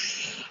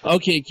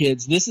 Okay,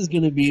 kids, this is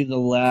going to be the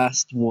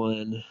last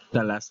one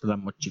The last of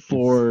them what you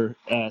for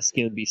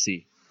Scan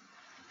BC.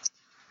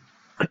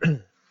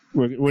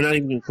 We're not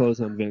even going to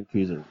close on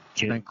Vancouver.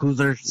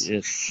 Vancouzers.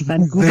 Yes.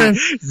 Vancouver.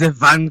 The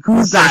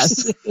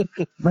Vancouzers.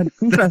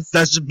 Vancouver.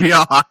 That should be a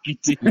hockey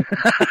team.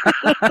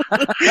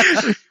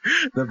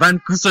 The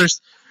Vancouzers.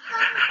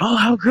 Oh,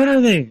 how good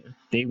are they?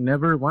 They've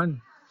never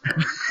won.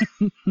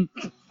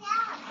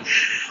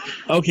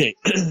 Okay.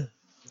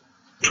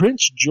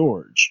 Prince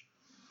George.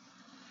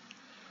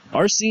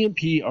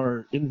 RCMP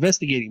are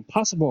investigating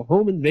possible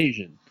home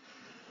invasion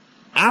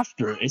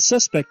after a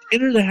suspect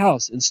entered the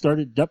house and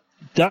started duct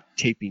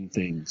taping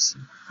things.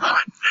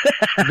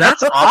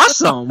 That's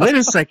awesome. Wait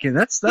a second.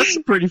 That's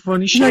some pretty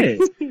funny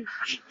shit.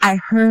 I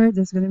heard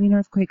there's going to be an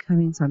earthquake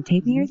coming, so I'm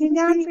taping everything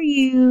down for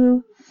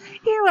you.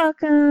 You're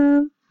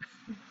welcome.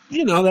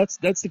 You know, that's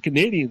the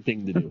Canadian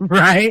thing to do.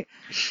 Right?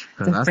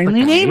 The That's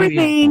friendly neighbor Canadian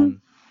thing.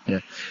 one. Yeah.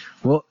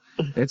 Well,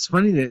 it's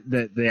funny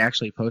that they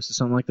actually posted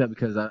something like that,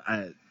 because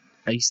I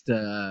used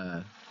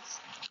to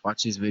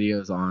watch these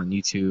videos on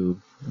YouTube,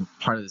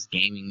 part of this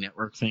gaming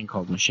network thing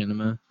called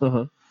Machinima,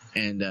 Uh-huh.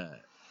 and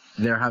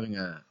they're having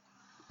a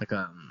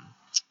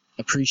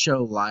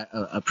pre-show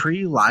a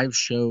pre-live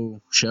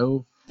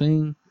show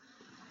thing,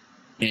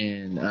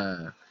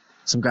 and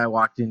some guy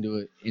walked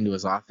into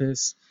his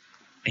office,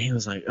 and he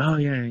was like, "Oh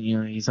yeah, you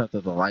know," he thought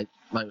that the light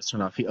was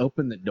turned off. He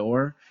opened the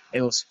door;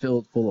 it was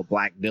filled full of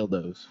black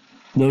dildos.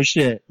 No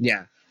shit.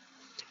 Yeah.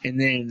 And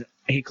then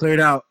he cleared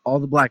out all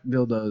the black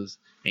dildos,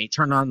 and he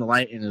turned on the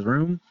light in his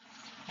room,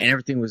 and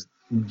everything was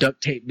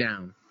duct taped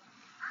down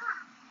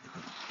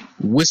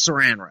with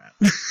saran wrap.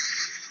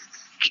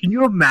 Can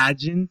you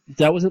imagine?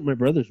 That wasn't my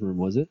brother's room,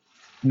 was it?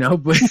 No,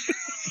 but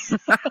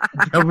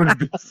that would have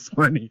been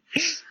funny.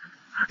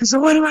 So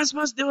what am I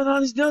supposed to do with all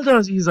these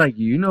dildos? He's like,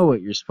 you know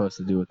what you're supposed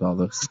to do with all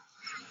those.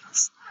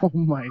 Oh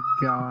my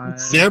god.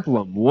 Sample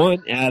them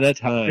one at a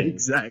time.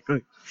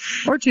 Exactly.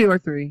 Or 2 or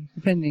 3,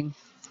 depending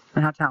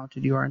on how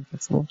talented you are in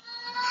festival.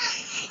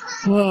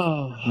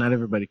 Oh, Not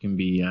everybody can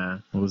be,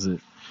 what was it?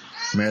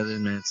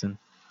 Marilyn Manson.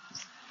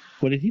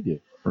 what did he do?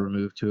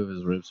 Remove 2 of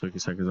his ribs so he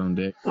could suck his own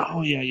dick.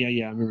 Oh, yeah.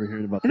 I remember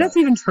hearing about And that. that's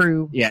even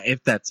true. Yeah,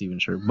 if that's even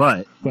true.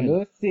 But Go ahead.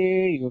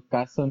 Lucy, you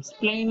got some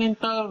explaining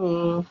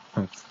to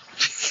do.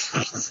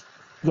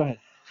 Go ahead.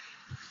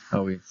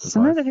 Oh, wait.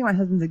 Sometimes I think my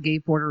husband's a gay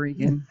Puerto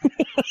Rican.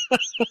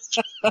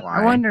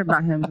 I wonder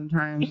about him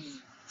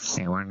sometimes.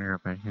 I wonder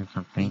about him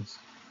something.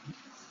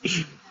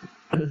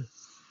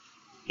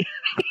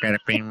 Got a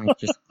family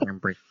just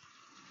remember.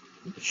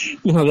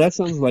 No, that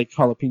sounds like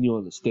jalapeno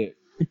on the stick.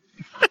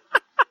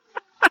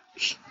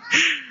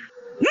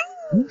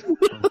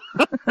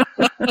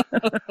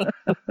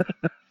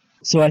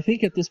 So I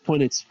think at this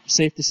point it's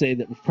safe to say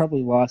that we've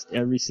probably lost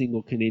every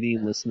single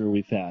Canadian listener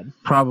we've had.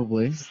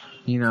 Probably,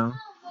 you know.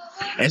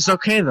 It's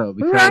okay though,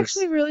 We were because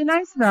actually really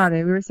nice about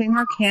it. We were saying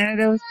how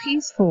Canada was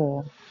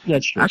peaceful.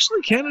 That's true.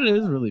 actually Canada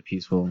is really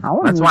peaceful. I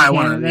wanna That's move why I to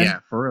want to. Canada. Yeah,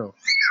 for real.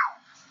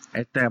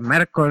 At the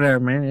medical there,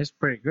 man, it's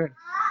pretty good.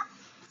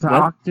 The What?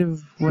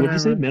 octave, What whatever.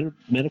 did you say?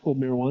 Medical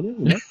marijuana?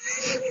 What?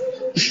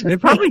 They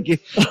probably get.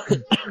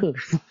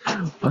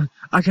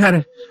 I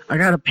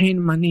got a pain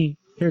in my knee.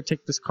 Here,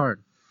 take this card.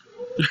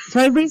 That's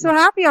why everybody's so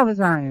happy all the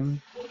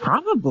time.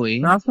 Probably.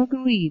 They're all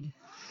smoking weed.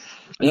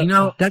 You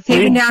know, Duct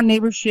taping down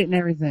neighbor shit and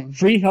everything.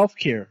 Free health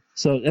care.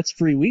 So that's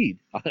free weed.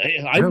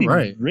 I'd be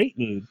right. in a great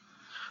mood.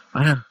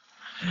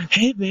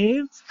 Hey,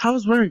 babe, how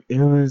was work? It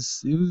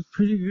was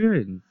pretty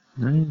good.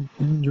 I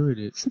enjoyed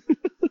it.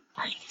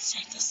 Are you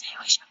safe to say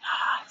we should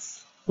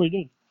pause? What are you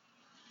doing?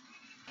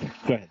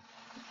 Go ahead.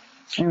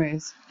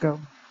 Anyways, go.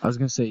 I was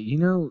gonna say, you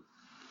know,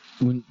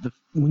 when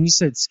you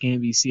said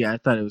Scan BC, I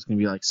thought it was gonna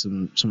be like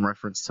some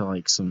reference to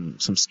like some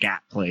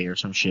scat play or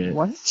some shit.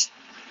 What?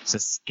 It's a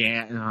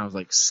scat, and I was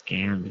like,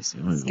 Scan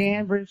BC.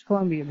 Scan British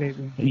Columbia,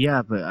 baby.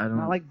 Yeah, but I don't.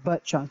 Not like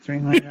butt chunks or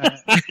anything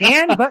like that.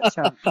 Scan butt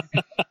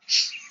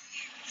chunks.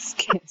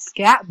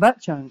 Scat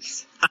butt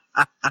chunks.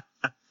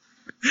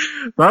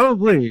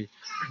 Probably.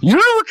 You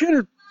know what kind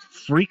of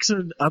freaks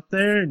are up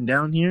there and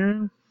down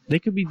here? They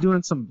could be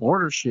doing some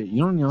border shit.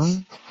 You don't know.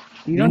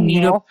 You don't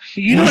need know.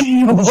 You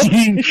don't know.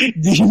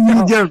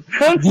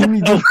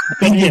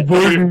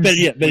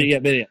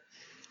 Better yet.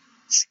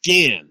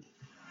 Scan.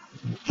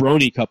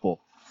 Brony couple.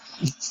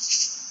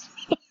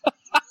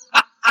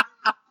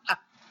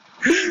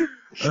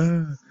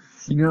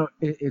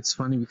 It's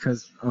funny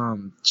because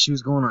she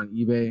was going on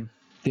eBay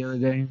the other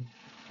day.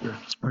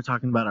 We're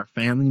talking about our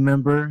family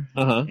member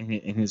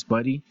and his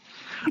buddy.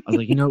 I was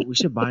like, we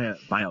should buy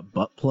a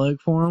butt plug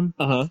for him.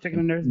 Stick it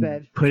under his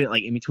bed. Put it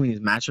like in between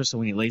his mattress, so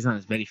when he lays on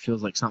his bed, he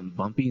feels like something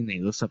bumpy, and then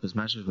he lifts up his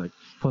mattress, like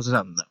pulls it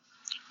out, and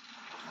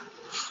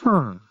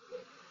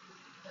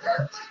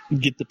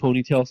Get the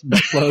ponytail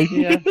butt plug.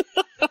 Yeah.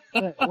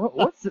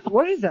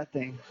 What is that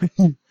thing?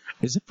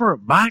 Is it for a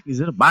bike?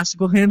 Is it a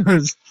bicycle handle? Or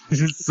is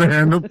it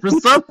stand up for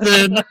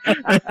something?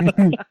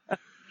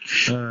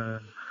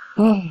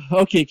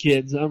 Okay,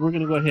 kids, we're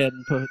going to go ahead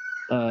and put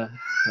a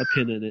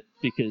pin in it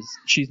because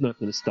she's not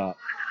going to stop.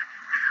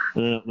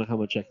 And I don't know how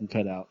much I can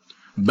cut out.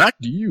 Back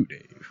to you,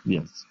 Dave.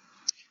 Yes.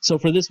 So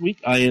for this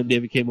week, I am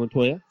David K.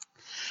 Montoya.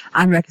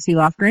 I'm Rebecca C.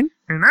 Lofgren.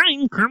 And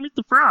I'm Kermit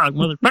the Frog,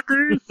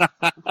 motherfuckers.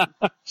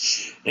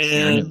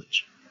 And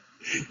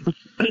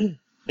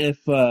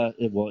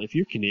if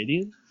you're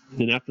Canadian,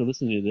 then after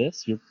listening to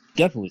this, you're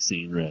definitely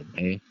seeing red.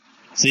 Hey.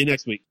 See you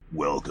next week.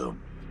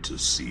 Welcome to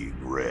Seeing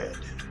Red.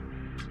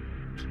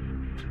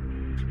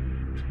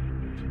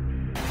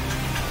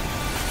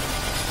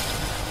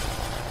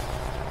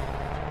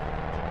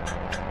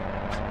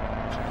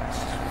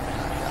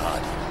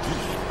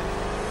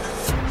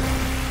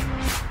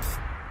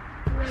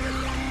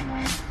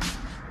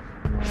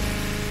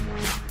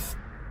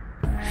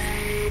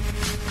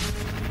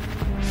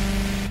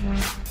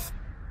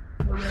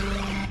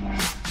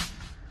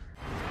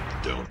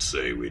 Don't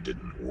say we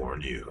didn't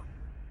warn you.